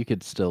comeback, but you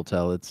could still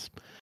tell it's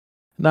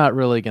not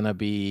really going to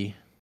be,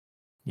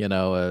 you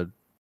know,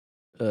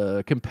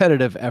 a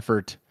competitive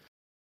effort.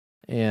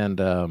 And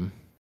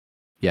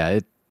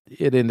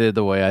it ended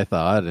the way I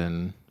thought.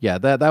 And yeah,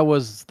 that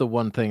was the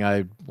one thing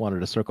I wanted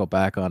to circle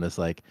back on is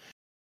like,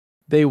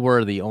 they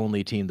were the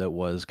only team that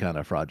was kind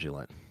of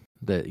fraudulent.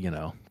 That,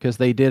 because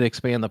they did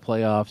expand the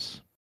playoffs,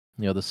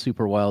 the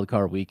Super Wild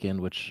Card weekend,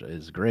 which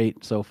is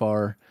great so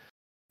far.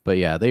 But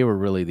yeah, they were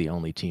really the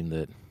only team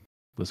that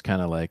was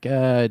kind of like,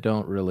 I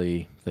don't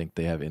really think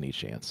they have any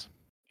chance.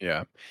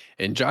 Yeah.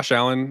 And Josh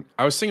Allen,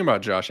 I was thinking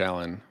about Josh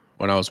Allen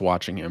when I was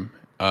watching him.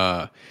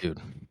 Dude,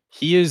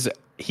 He is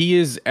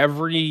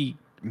every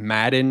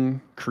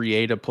Madden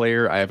creative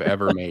player I have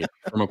ever made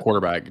from a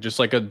quarterback. Just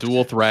like a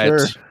dual threat.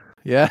 sure.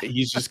 Yeah.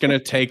 He's just gonna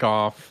take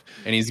off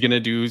and he's gonna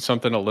do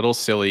something a little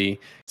silly.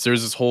 So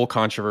there's this whole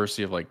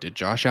controversy of like, did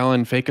Josh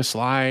Allen fake a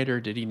slide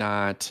or did he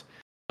not?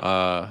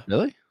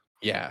 Really?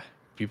 Yeah. I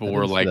People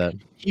were didn't see like, that.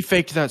 he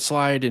faked that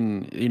slide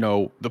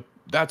and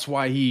that's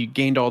why he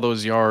gained all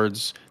those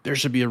yards. There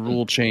should be a Hmm.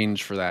 rule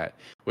change for that.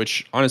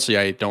 Which honestly,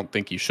 I don't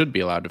think you should be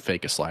allowed to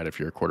fake a slide if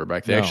you're a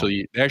quarterback. They No.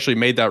 actually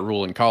made that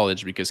rule in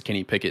college because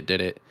Kenny Pickett did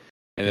it,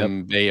 and Yep.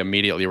 then they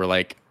immediately were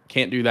like,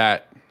 can't do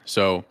that.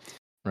 So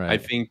I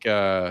Right. think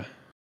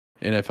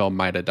NFL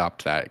might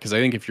adopt that because I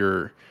think if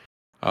you're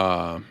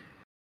uh,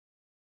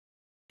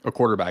 a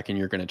quarterback and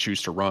you're going to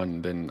choose to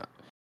run, then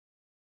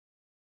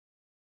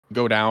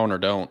go down or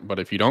don't. But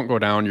if you don't go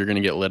down, you're going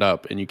to get lit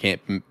up, and you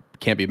can't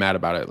be mad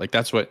about it. Like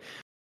that's what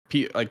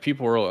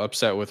people were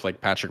upset with,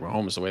 like Patrick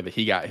Mahomes, the way that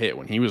he got hit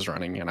when he was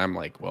running, and I'm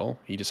like, well,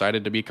 he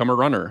decided to become a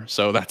runner,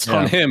 so that's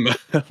on Yeah. him.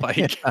 Like,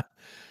 Yeah.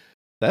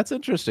 That's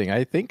interesting.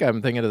 I think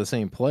I'm thinking of the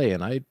same play,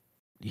 and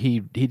he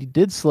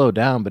did slow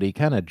down, but he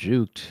kind of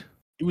juked.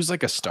 it was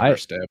like a stutter I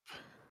step.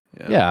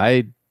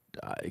 yeah,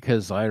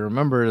 because I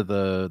remember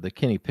the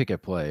Kenny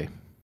Pickett play,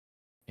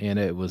 and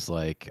it was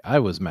like I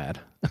was mad.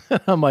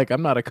 I'm like,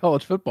 I'm not a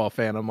college football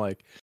fan. I'm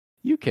like,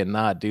 they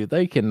cannot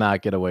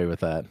get away with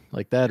that.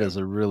 Like that Yeah. is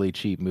a really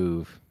cheap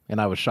move. And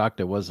I was shocked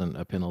it wasn't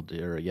a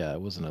penalty, or yeah, it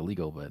wasn't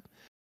illegal, but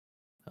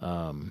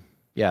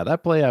yeah,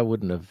 that play I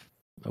wouldn't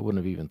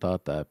have even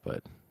thought that,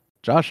 but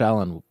Josh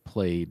Allen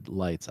played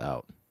lights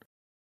out.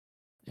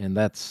 And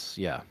that's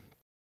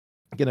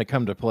gonna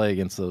come to play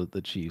against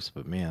the Chiefs,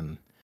 but man,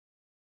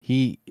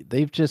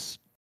 they've just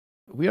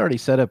we already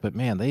said it, but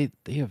man, they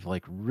have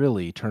like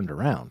really turned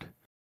around.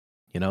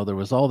 There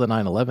was all the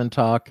 9/11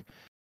 talk,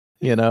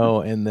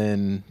 and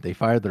then they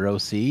fired their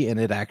OC and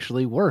it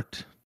actually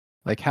worked.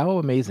 Like how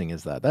amazing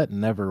is that? That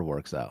never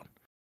works out.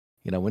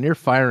 When you're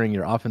firing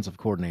your offensive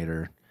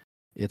coordinator,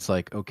 it's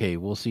like, okay,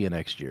 we'll see you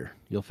next year.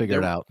 You'll figure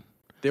it out.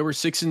 They were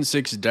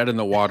 6-6, dead in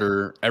the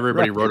water.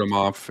 Everybody Right. wrote them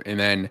off, and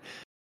then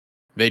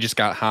they just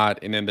got hot,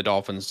 and then the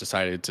Dolphins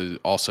decided to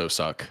also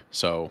suck.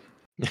 So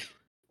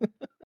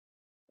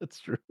That's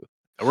true.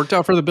 it worked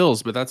out for the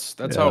Bills, but that's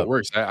how Yeah. it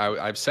works.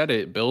 I've said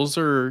it. Bills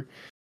they're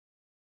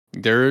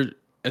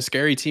a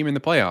scary team in the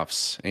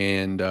playoffs,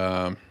 and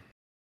they're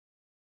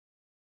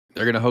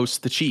going to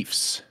host the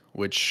Chiefs,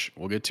 which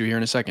we'll get to here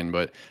in a second.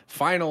 But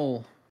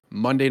final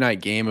Monday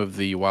night game of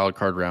the wild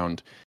card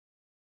round,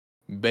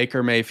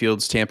 Baker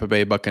Mayfield's Tampa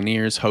Bay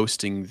Buccaneers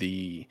hosting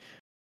the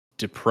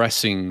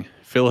depressing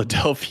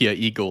Philadelphia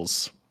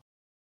Eagles.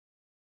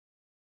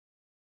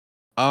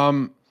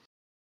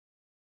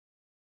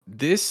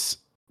 This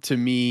to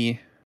me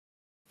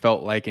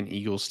felt like an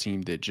Eagles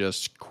team that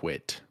just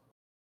quit.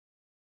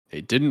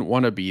 They didn't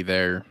want to be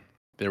there.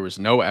 There was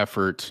no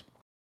effort.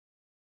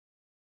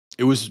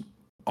 It was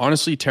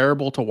honestly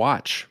terrible to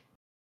watch.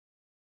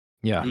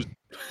 Yeah.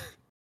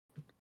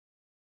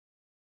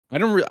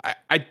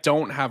 I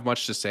don't have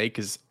much to say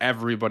because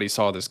everybody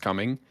saw this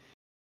coming.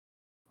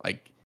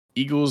 Like,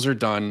 Eagles are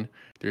done.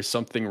 There's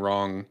something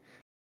wrong,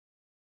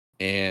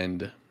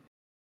 and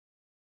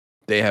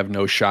they have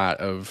no shot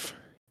of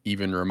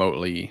even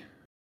remotely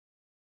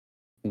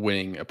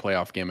winning a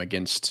playoff game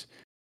against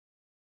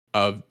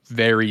a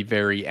very,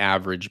 very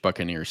average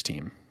Buccaneers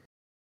team.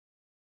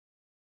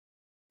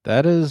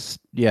 That is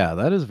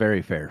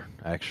very fair,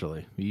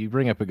 actually. You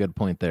bring up a good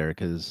point there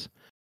because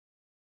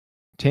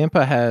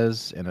Tampa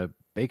has, and a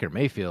Baker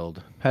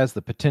Mayfield has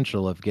the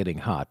potential of getting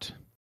hot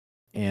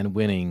and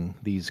winning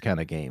these kind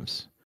of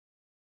games.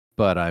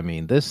 But I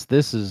mean, this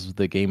is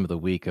the game of the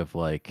week of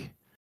like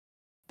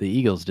the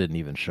Eagles didn't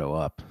even show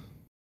up.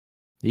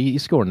 He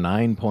scored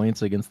 9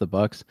 points against the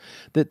Bucks.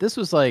 This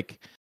was like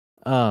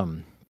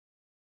a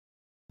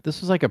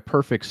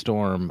perfect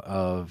storm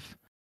of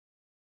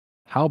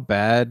how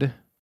bad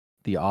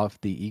the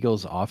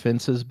Eagles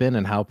offense has been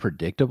and how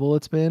predictable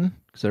it's been,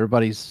 because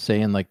everybody's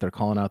saying like they're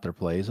calling out their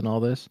plays and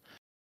all this,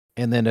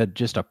 and then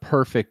just a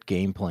perfect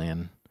game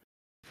plan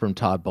from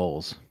Todd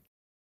Bowles.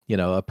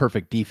 A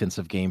perfect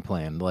defensive game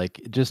plan, like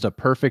just a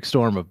perfect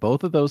storm of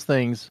both of those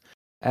things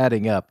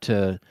adding up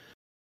to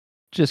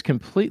just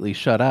completely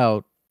shut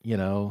out,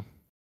 a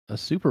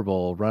Super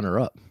Bowl runner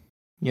up.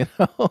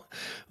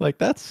 Like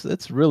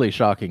it's really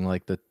shocking,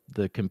 like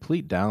the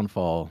complete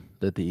downfall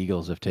that the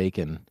Eagles have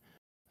taken.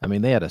 I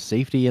mean, they had a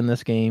safety in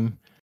this game,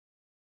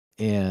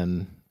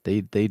 and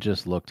they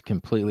just looked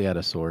completely out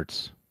of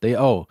sorts. They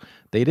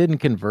didn't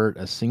convert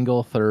a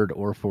single third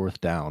or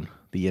fourth down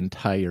the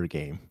entire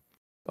game.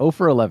 0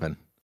 for 11.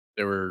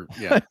 They were,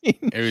 I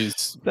mean, it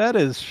was that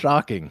is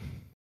shocking.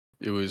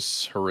 It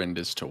was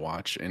horrendous to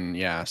watch. And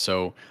yeah,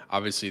 so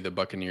obviously the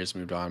Buccaneers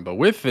moved on. But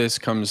with this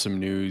comes some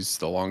news.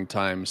 The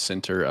longtime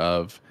center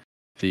of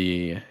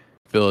the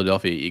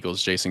Philadelphia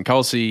Eagles, Jason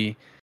Kelsey,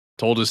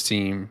 told his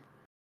team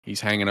he's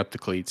hanging up the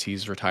cleats,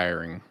 he's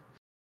retiring.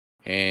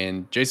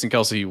 And Jason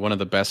Kelsey, one of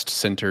the best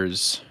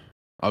centers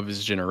of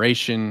his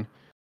generation,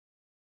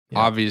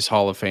 obvious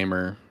Hall of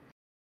Famer.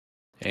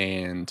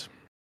 And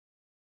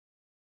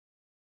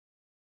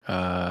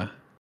I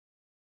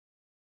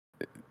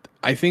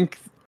think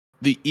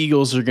the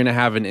Eagles are going to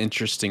have an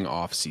interesting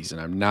offseason.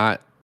 I'm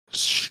not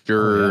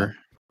sure.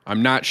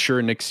 I'm not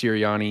sure Nick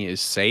Sirianni is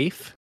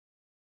safe.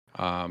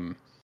 We'll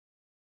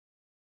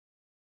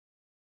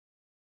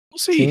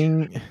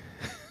see.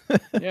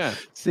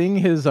 Seeing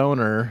his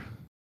owner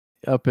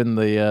up in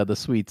the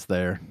suites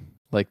there,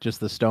 like just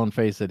the stone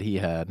face that he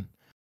had,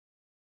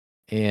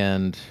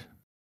 and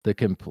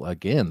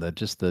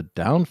the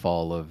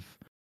downfall of.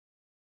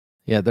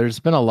 Yeah, there's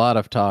been a lot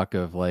of talk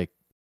of like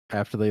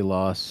after they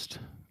lost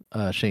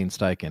Shane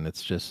Steichen,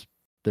 it's just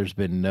there's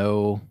been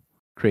no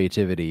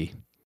creativity,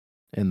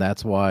 and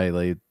that's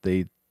why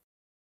they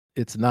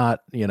it's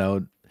not,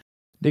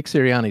 Nick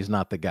Sirianni's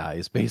not the guy.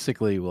 It's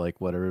basically like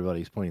what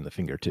everybody's pointing the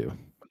finger to,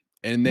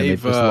 and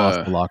they've just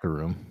lost the locker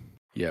room.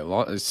 Yeah,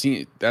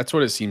 that's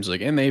what it seems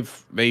like, and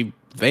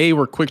they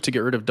were quick to get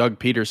rid of Doug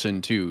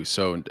Peterson too.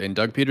 So and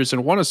Doug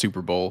Peterson won a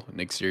Super Bowl.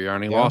 Nick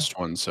Sirianni lost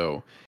one.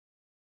 So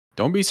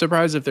don't be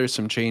surprised if there's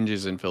some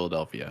changes in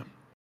Philadelphia.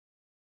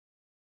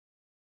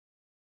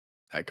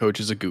 That coach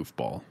is a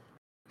goofball.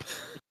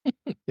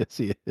 Yes,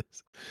 he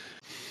is.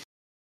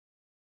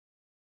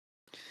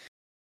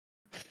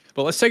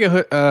 But let's take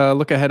a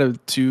look ahead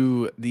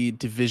to the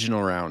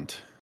divisional round.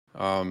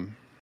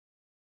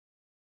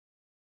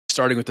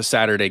 Starting with the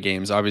Saturday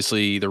games,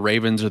 obviously the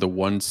Ravens are the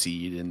 1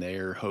 seed, and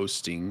they're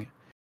hosting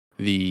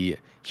the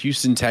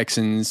Houston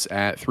Texans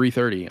at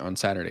 3:30 on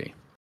Saturday.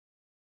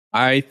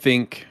 I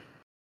think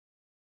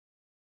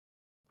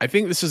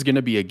this is going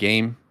to be a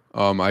game.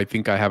 I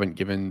think I haven't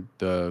given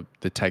the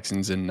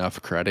Texans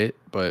enough credit,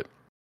 but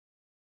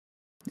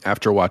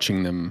after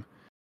watching them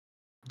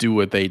do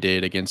what they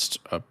did against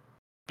a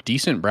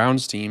decent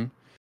Browns team,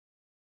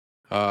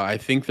 I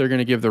think they're going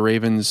to give the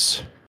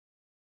Ravens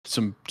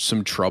some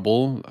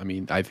trouble. I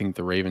mean, I think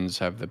the Ravens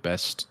have the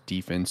best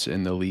defense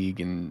in the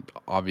league, and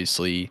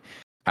obviously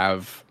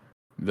have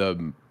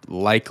the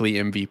likely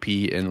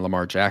MVP in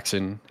Lamar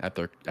Jackson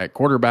at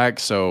quarterback.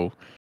 So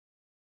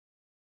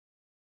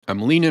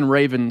I'm leaning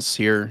Ravens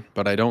here,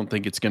 but I don't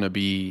think it's going to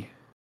be.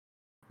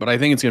 But I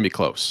think it's going to be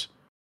close.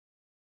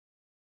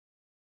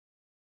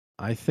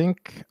 I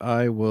think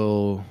I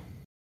will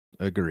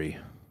agree.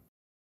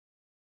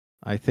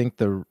 I think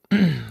the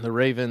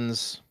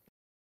Ravens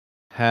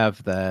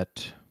have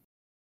that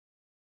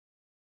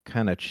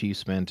kind of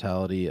Chiefs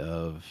mentality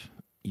of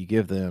you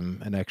give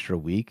them an extra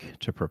week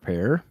to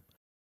prepare,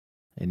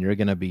 and you're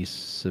going to be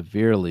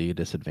severely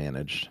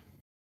disadvantaged.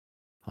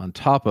 On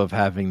top of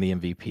having the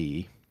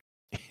MVP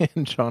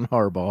and John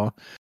Harbaugh,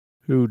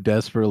 who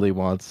desperately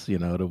wants,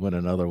 to win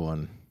another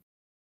one.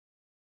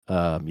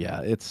 I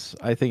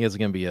think it's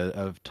going to be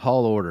a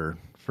tall order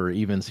for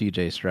even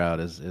CJ Stroud,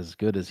 as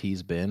good as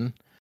he's been.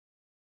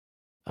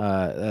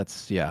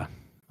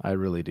 I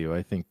really do.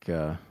 I think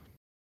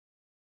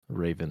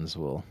Ravens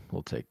will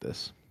take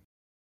this.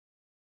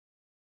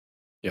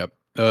 Yep.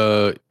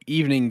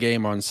 Evening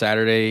game on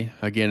Saturday.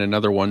 Again,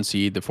 another 1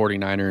 seed. The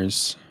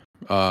 49ers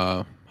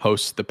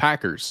host the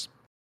Packers.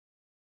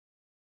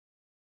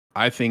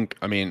 I think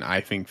the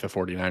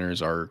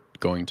 49ers are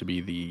going to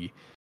be the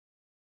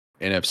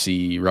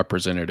NFC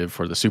representative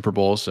for the Super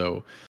Bowl.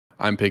 So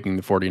I'm picking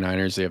the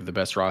 49ers. They have the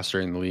best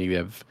roster in the league. They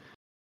have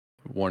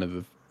one of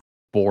the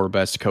 4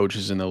 best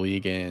coaches in the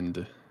league,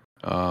 and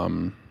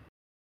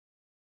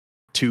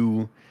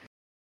 2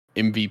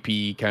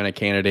 MVP kind of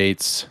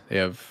candidates. They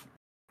have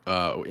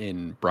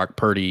in Brock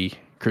Purdy,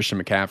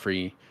 Christian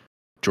McCaffrey,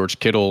 George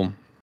Kittle,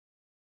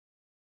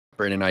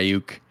 Brandon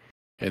Ayuk,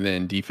 and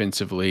then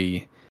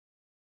defensively,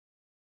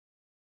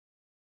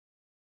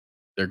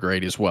 they're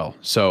great as well.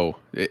 So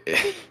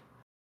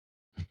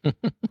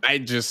I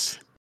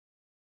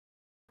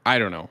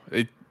don't know.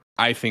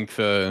 I think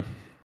the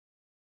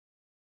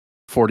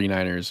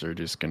 49ers are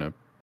just going to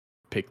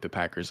pick the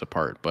Packers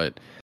apart, but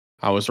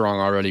I was wrong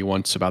already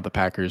once about the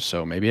Packers,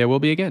 so maybe I will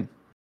be again.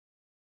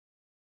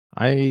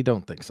 I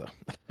don't think so.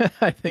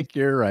 I think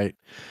you're right.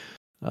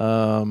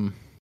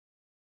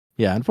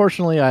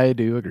 Unfortunately, I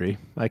do agree.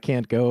 I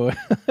can't go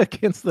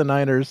against the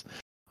Niners.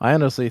 I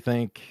honestly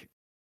think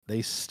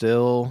they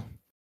still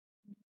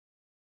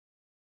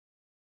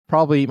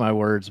probably eat my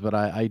words, but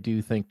I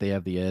do think they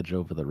have the edge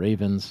over the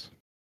Ravens.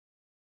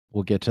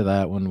 We'll get to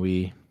that when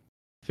we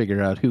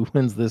figure out who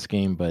wins this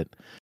game, but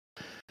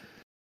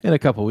in a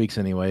couple weeks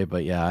anyway.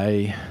 But yeah,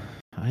 I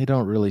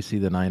don't really see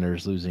the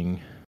Niners losing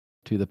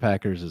to the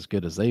Packers as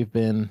good as they've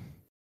been.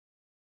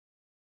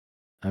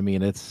 I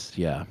mean, it's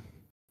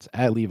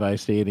at Levi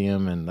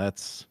Stadium, and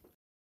that's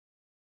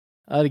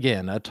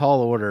again a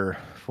tall order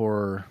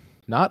for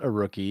not a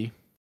rookie,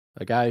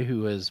 a guy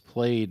who has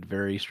played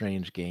very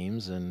strange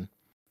games, and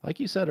like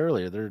you said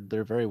earlier,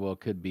 there very well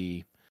could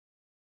be,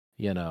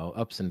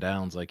 ups and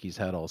downs like he's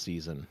had all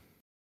season.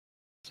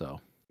 So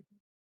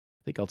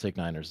I think I'll take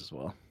Niners as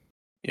well.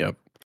 Yep.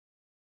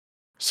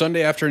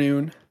 Sunday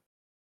afternoon,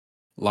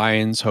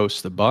 Lions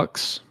host the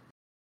Bucks.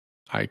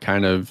 I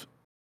kind of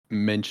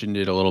mentioned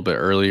it a little bit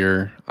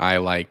earlier. I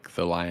like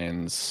the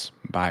Lions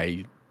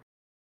by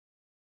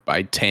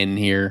 10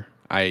 here.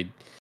 I'm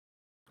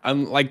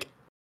like,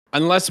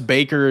 unless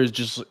Baker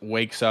just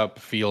wakes up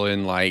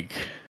feeling like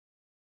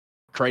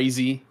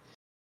crazy,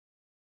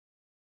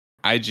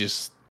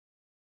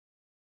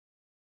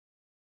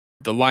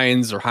 the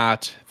Lions are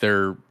hot.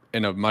 They're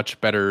in a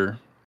much better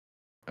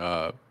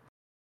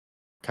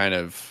kind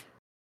of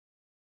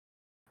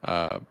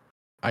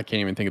I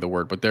can't even think of the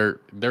word, but they're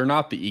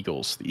not the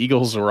Eagles. The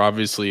Eagles are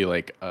obviously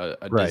like a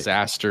Right.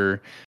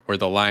 disaster, where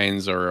the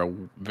Lions are a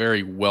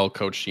very well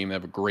coached team. They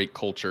have a great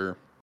culture.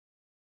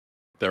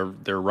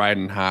 They're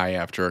riding high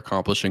after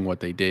accomplishing what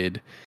they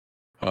did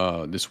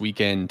this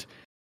weekend,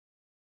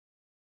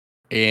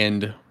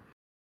 and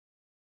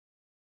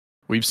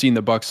we've seen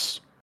the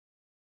Bucks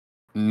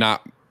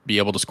not be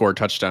able to score a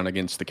touchdown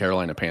against the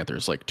Carolina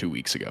Panthers like 2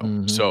 weeks ago.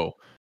 Mhm. So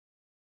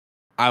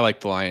I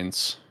like the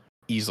Lions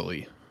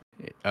easily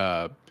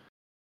on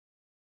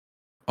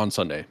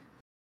Sunday.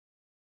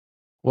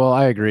 Well,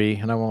 I agree,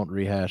 and I won't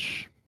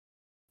rehash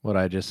what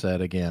I just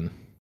said again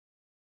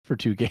for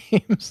 2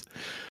 games.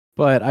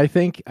 But I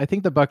think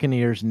the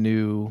Buccaneers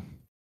knew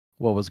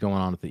what was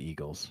going on with the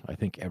Eagles. I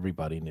think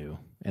everybody knew,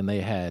 and they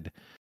had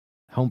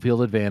home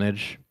field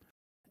advantage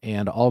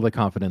and all the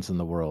confidence in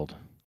the world.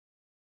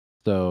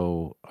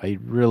 So I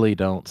really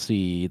don't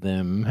see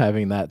them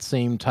having that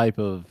same type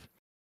of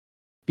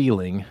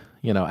feeling,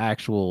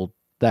 actual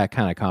that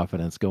kind of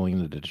confidence going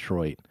into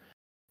Detroit.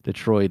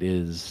 Detroit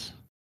is,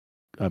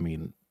 I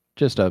mean,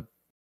 just a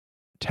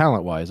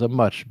talent-wise, a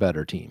much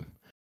better team.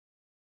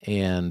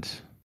 And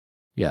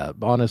yeah,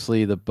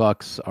 honestly, the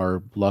Bucks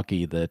are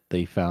lucky that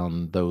they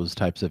found those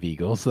types of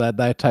Eagles,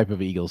 that type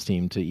of Eagles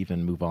team to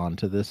even move on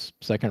to this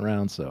second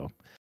round. So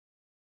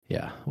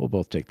yeah, we'll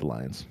both take the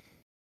Lions.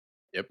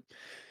 Yep.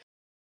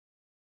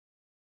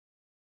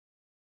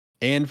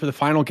 And for the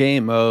final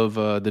game of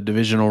the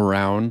divisional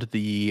round,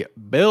 the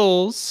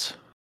Bills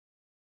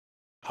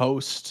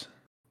host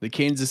the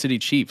Kansas City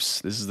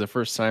Chiefs. This is the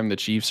first time the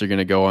Chiefs are going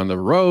to go on the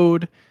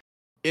road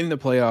in the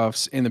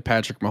playoffs in the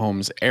Patrick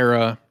Mahomes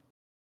era.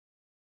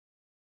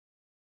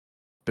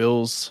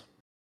 Bills,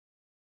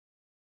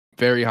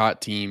 very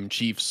hot team.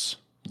 Chiefs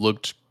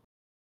looked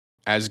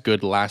as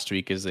good last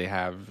week as they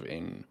have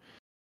in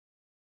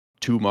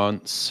 2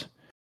 months.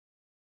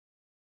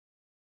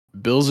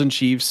 Bills and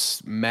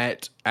Chiefs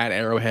met at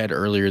Arrowhead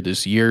earlier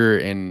this year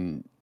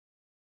and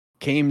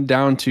came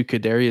down to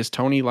Kadarius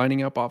Toney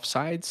lining up off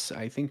sides.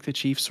 I think the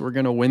Chiefs were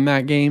going to win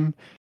that game.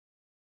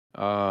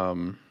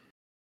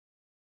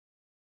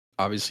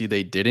 Obviously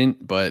they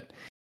didn't, but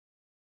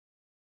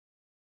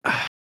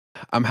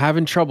I'm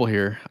having trouble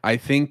here. I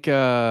think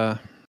I'm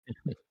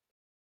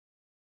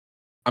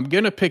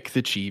going to pick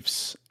the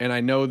Chiefs, and I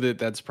know that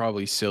that's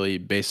probably silly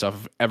based off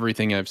of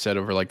everything I've said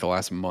over like the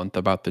last month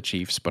about the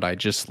Chiefs, but I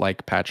just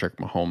like Patrick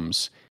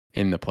Mahomes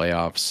in the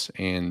playoffs,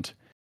 and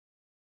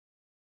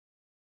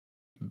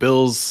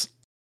Bills,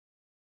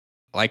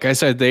 like I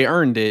said, they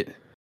earned it.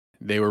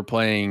 They were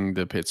playing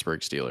the Pittsburgh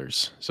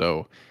Steelers.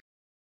 So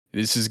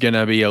this is going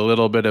to be a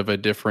little bit of a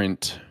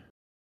different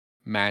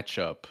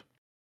matchup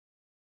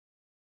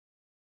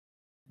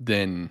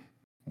than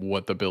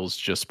what the Bills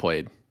just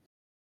played.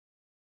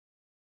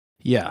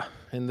 Yeah,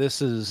 and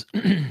this is,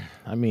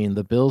 I mean,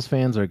 the Bills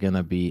fans are going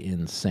to be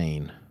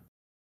insane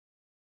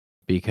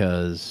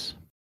because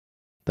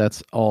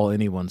that's all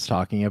anyone's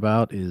talking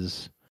about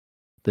is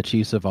the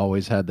Chiefs have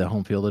always had the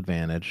home field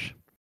advantage,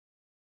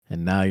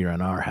 and now you're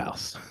in our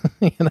house.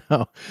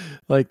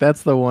 Like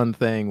that's the one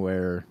thing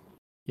where,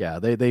 yeah,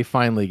 they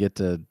finally get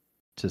to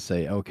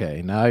say,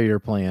 okay, now you're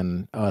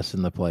playing us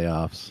in the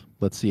playoffs.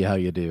 Let's see how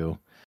you do.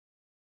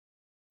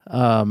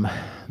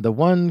 The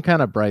one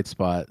kind of bright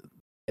spot,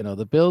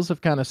 the Bills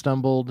have kind of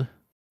stumbled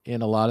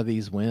in a lot of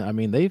these wins. I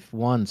mean, they've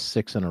won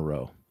 6 in a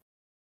row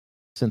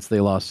since they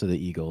lost to the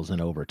Eagles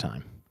in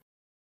overtime,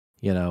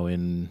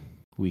 in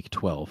week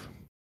 12.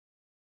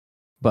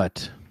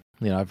 But,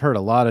 I've heard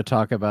a lot of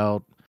talk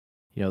about,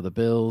 the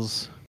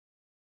Bills,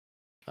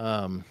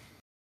 haven't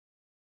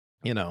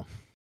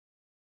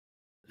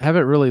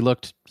really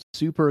looked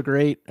super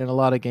great in a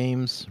lot of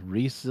games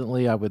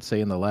recently. I would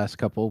say in the last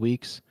couple of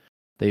weeks,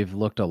 they've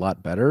looked a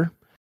lot better.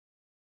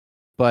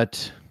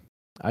 But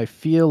I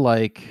feel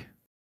like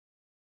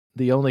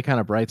the only kind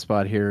of bright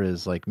spot here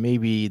is like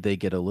maybe they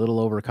get a little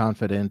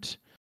overconfident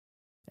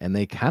and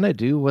they kind of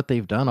do what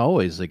they've done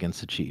always against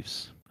the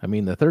Chiefs. I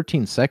mean, the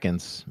 13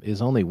 seconds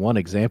is only one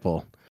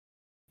example,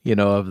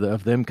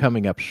 of them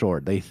coming up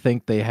short. They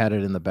think they had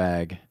it in the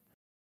bag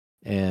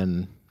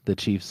and the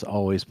Chiefs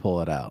always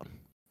pull it out.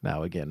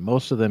 Now, again,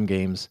 most of them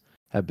games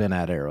have been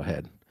at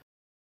Arrowhead,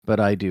 but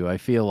I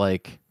feel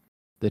like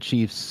the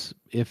Chiefs,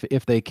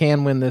 if they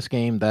can win this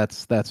game,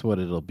 that's what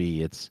it'll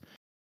be. It's,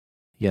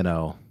 you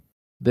know,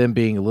 them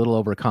being a little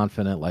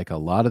overconfident, like a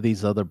lot of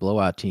these other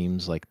blowout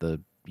teams, like the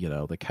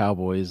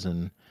Cowboys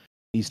and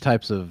these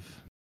types of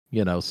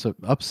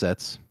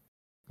upsets.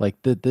 Like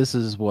this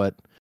is what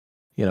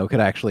could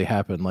actually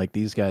happen. Like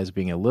these guys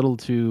being a little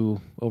too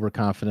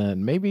overconfident.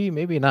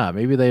 Maybe not.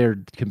 Maybe they are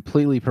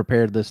completely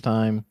prepared this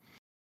time.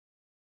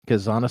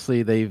 Because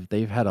honestly,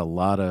 they've had a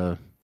lot of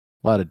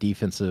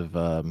defensive.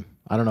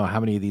 I don't know how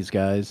many of these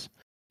guys.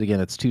 Again,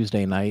 it's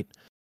Tuesday night.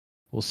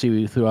 We'll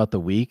see throughout the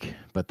week,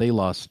 but they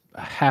lost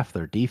half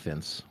their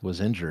defense was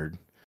injured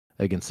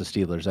against the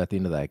Steelers at the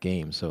end of that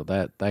game. So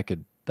that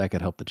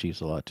could help the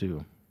Chiefs a lot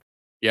too.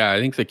 Yeah, I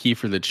think the key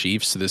for the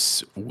Chiefs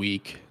this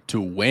week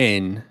to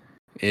win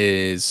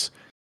is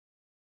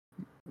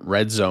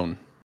red zone.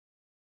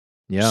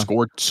 Yeah.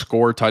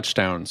 Score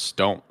touchdowns.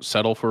 Don't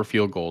settle for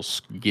field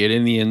goals. Get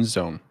in the end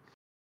zone.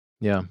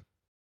 Yeah.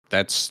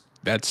 That's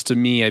to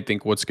me, I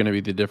think, what's going to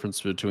be the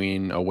difference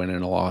between a win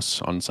and a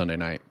loss on Sunday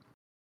night.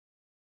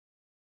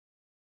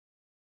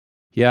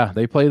 Yeah,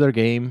 they play their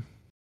game.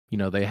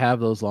 They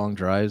have those long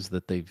drives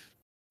that they've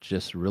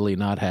just really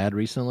not had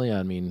recently.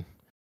 I mean,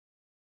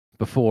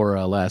 before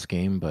last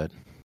game, but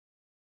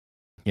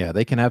yeah,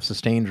 they can have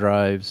sustained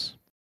drives,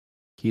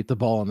 keep the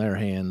ball in their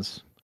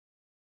hands,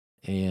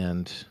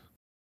 and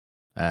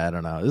I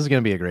don't know. This is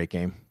going to be a great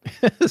game.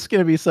 This is going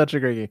to be such a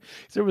great game.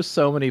 There was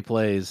so many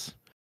plays,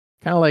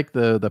 kind of like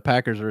the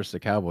Packers versus the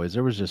Cowboys.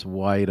 There was just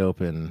wide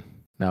open.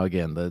 Now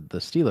again, the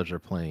Steelers are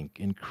playing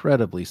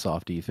incredibly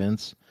soft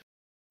defense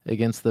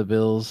against the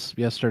Bills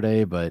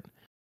yesterday, but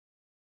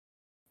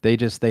they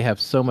have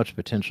so much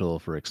potential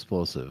for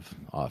explosive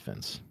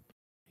offense.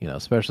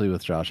 Especially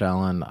with Josh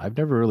Allen. I've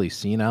never really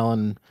seen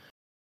Allen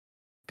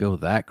go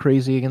that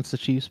crazy against the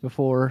Chiefs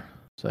before.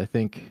 So I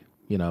think,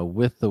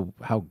 with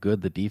how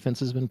good the defense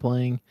has been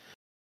playing,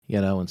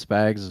 and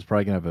Spags is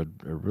probably gonna have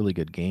a really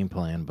good game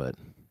plan, but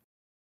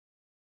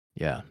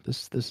yeah,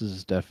 this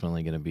is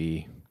definitely gonna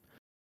be,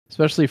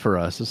 especially for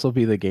us, this will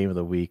be the game of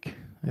the week.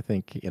 I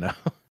think,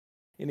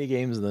 any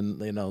games the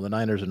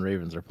Niners and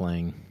Ravens are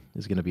playing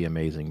is gonna be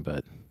amazing,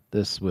 but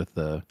this with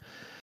the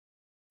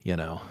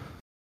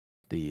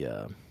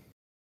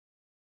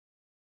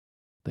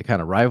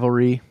kind of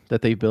rivalry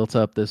that they built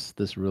up,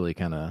 this really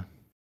kind of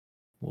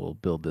will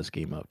build this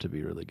game up to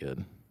be really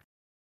good.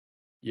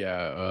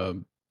 Yeah,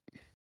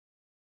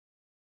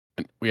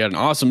 we had an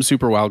awesome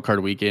Super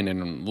Wildcard weekend,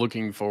 and I'm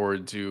looking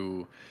forward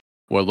to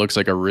what looks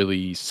like a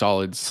really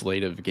solid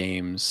slate of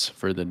games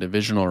for the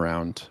divisional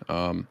round.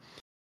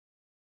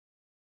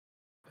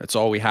 That's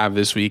all we have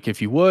this week.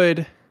 If you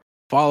would,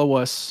 follow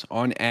us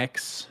on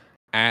X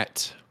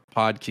at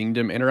Pod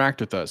Kingdom.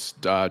 Interact with us.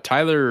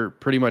 Tyler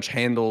pretty much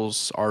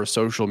handles our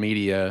social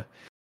media.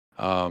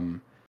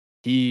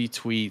 He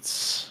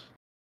tweets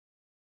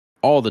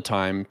all the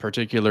time,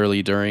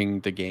 particularly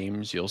during the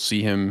games. You'll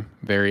see him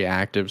very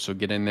active, so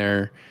get in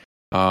there.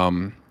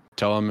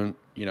 Tell him,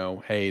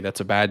 hey,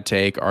 that's a bad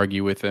take.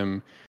 Argue with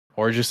him,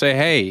 or just say,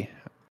 hey,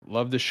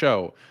 love the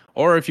show.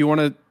 Or if you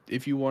want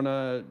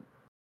us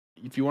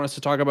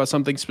to talk about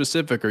something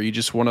specific, or you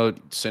just want to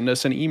send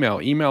us an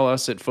email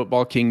us at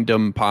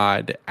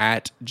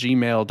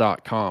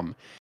footballkingdompod@gmail.com.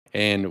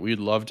 And we'd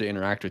love to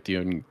interact with you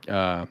and,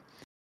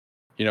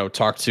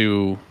 talk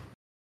to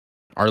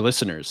our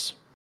listeners.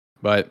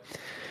 But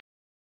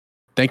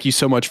thank you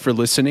so much for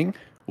listening.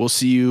 We'll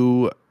see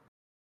you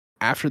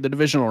after the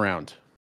divisional round.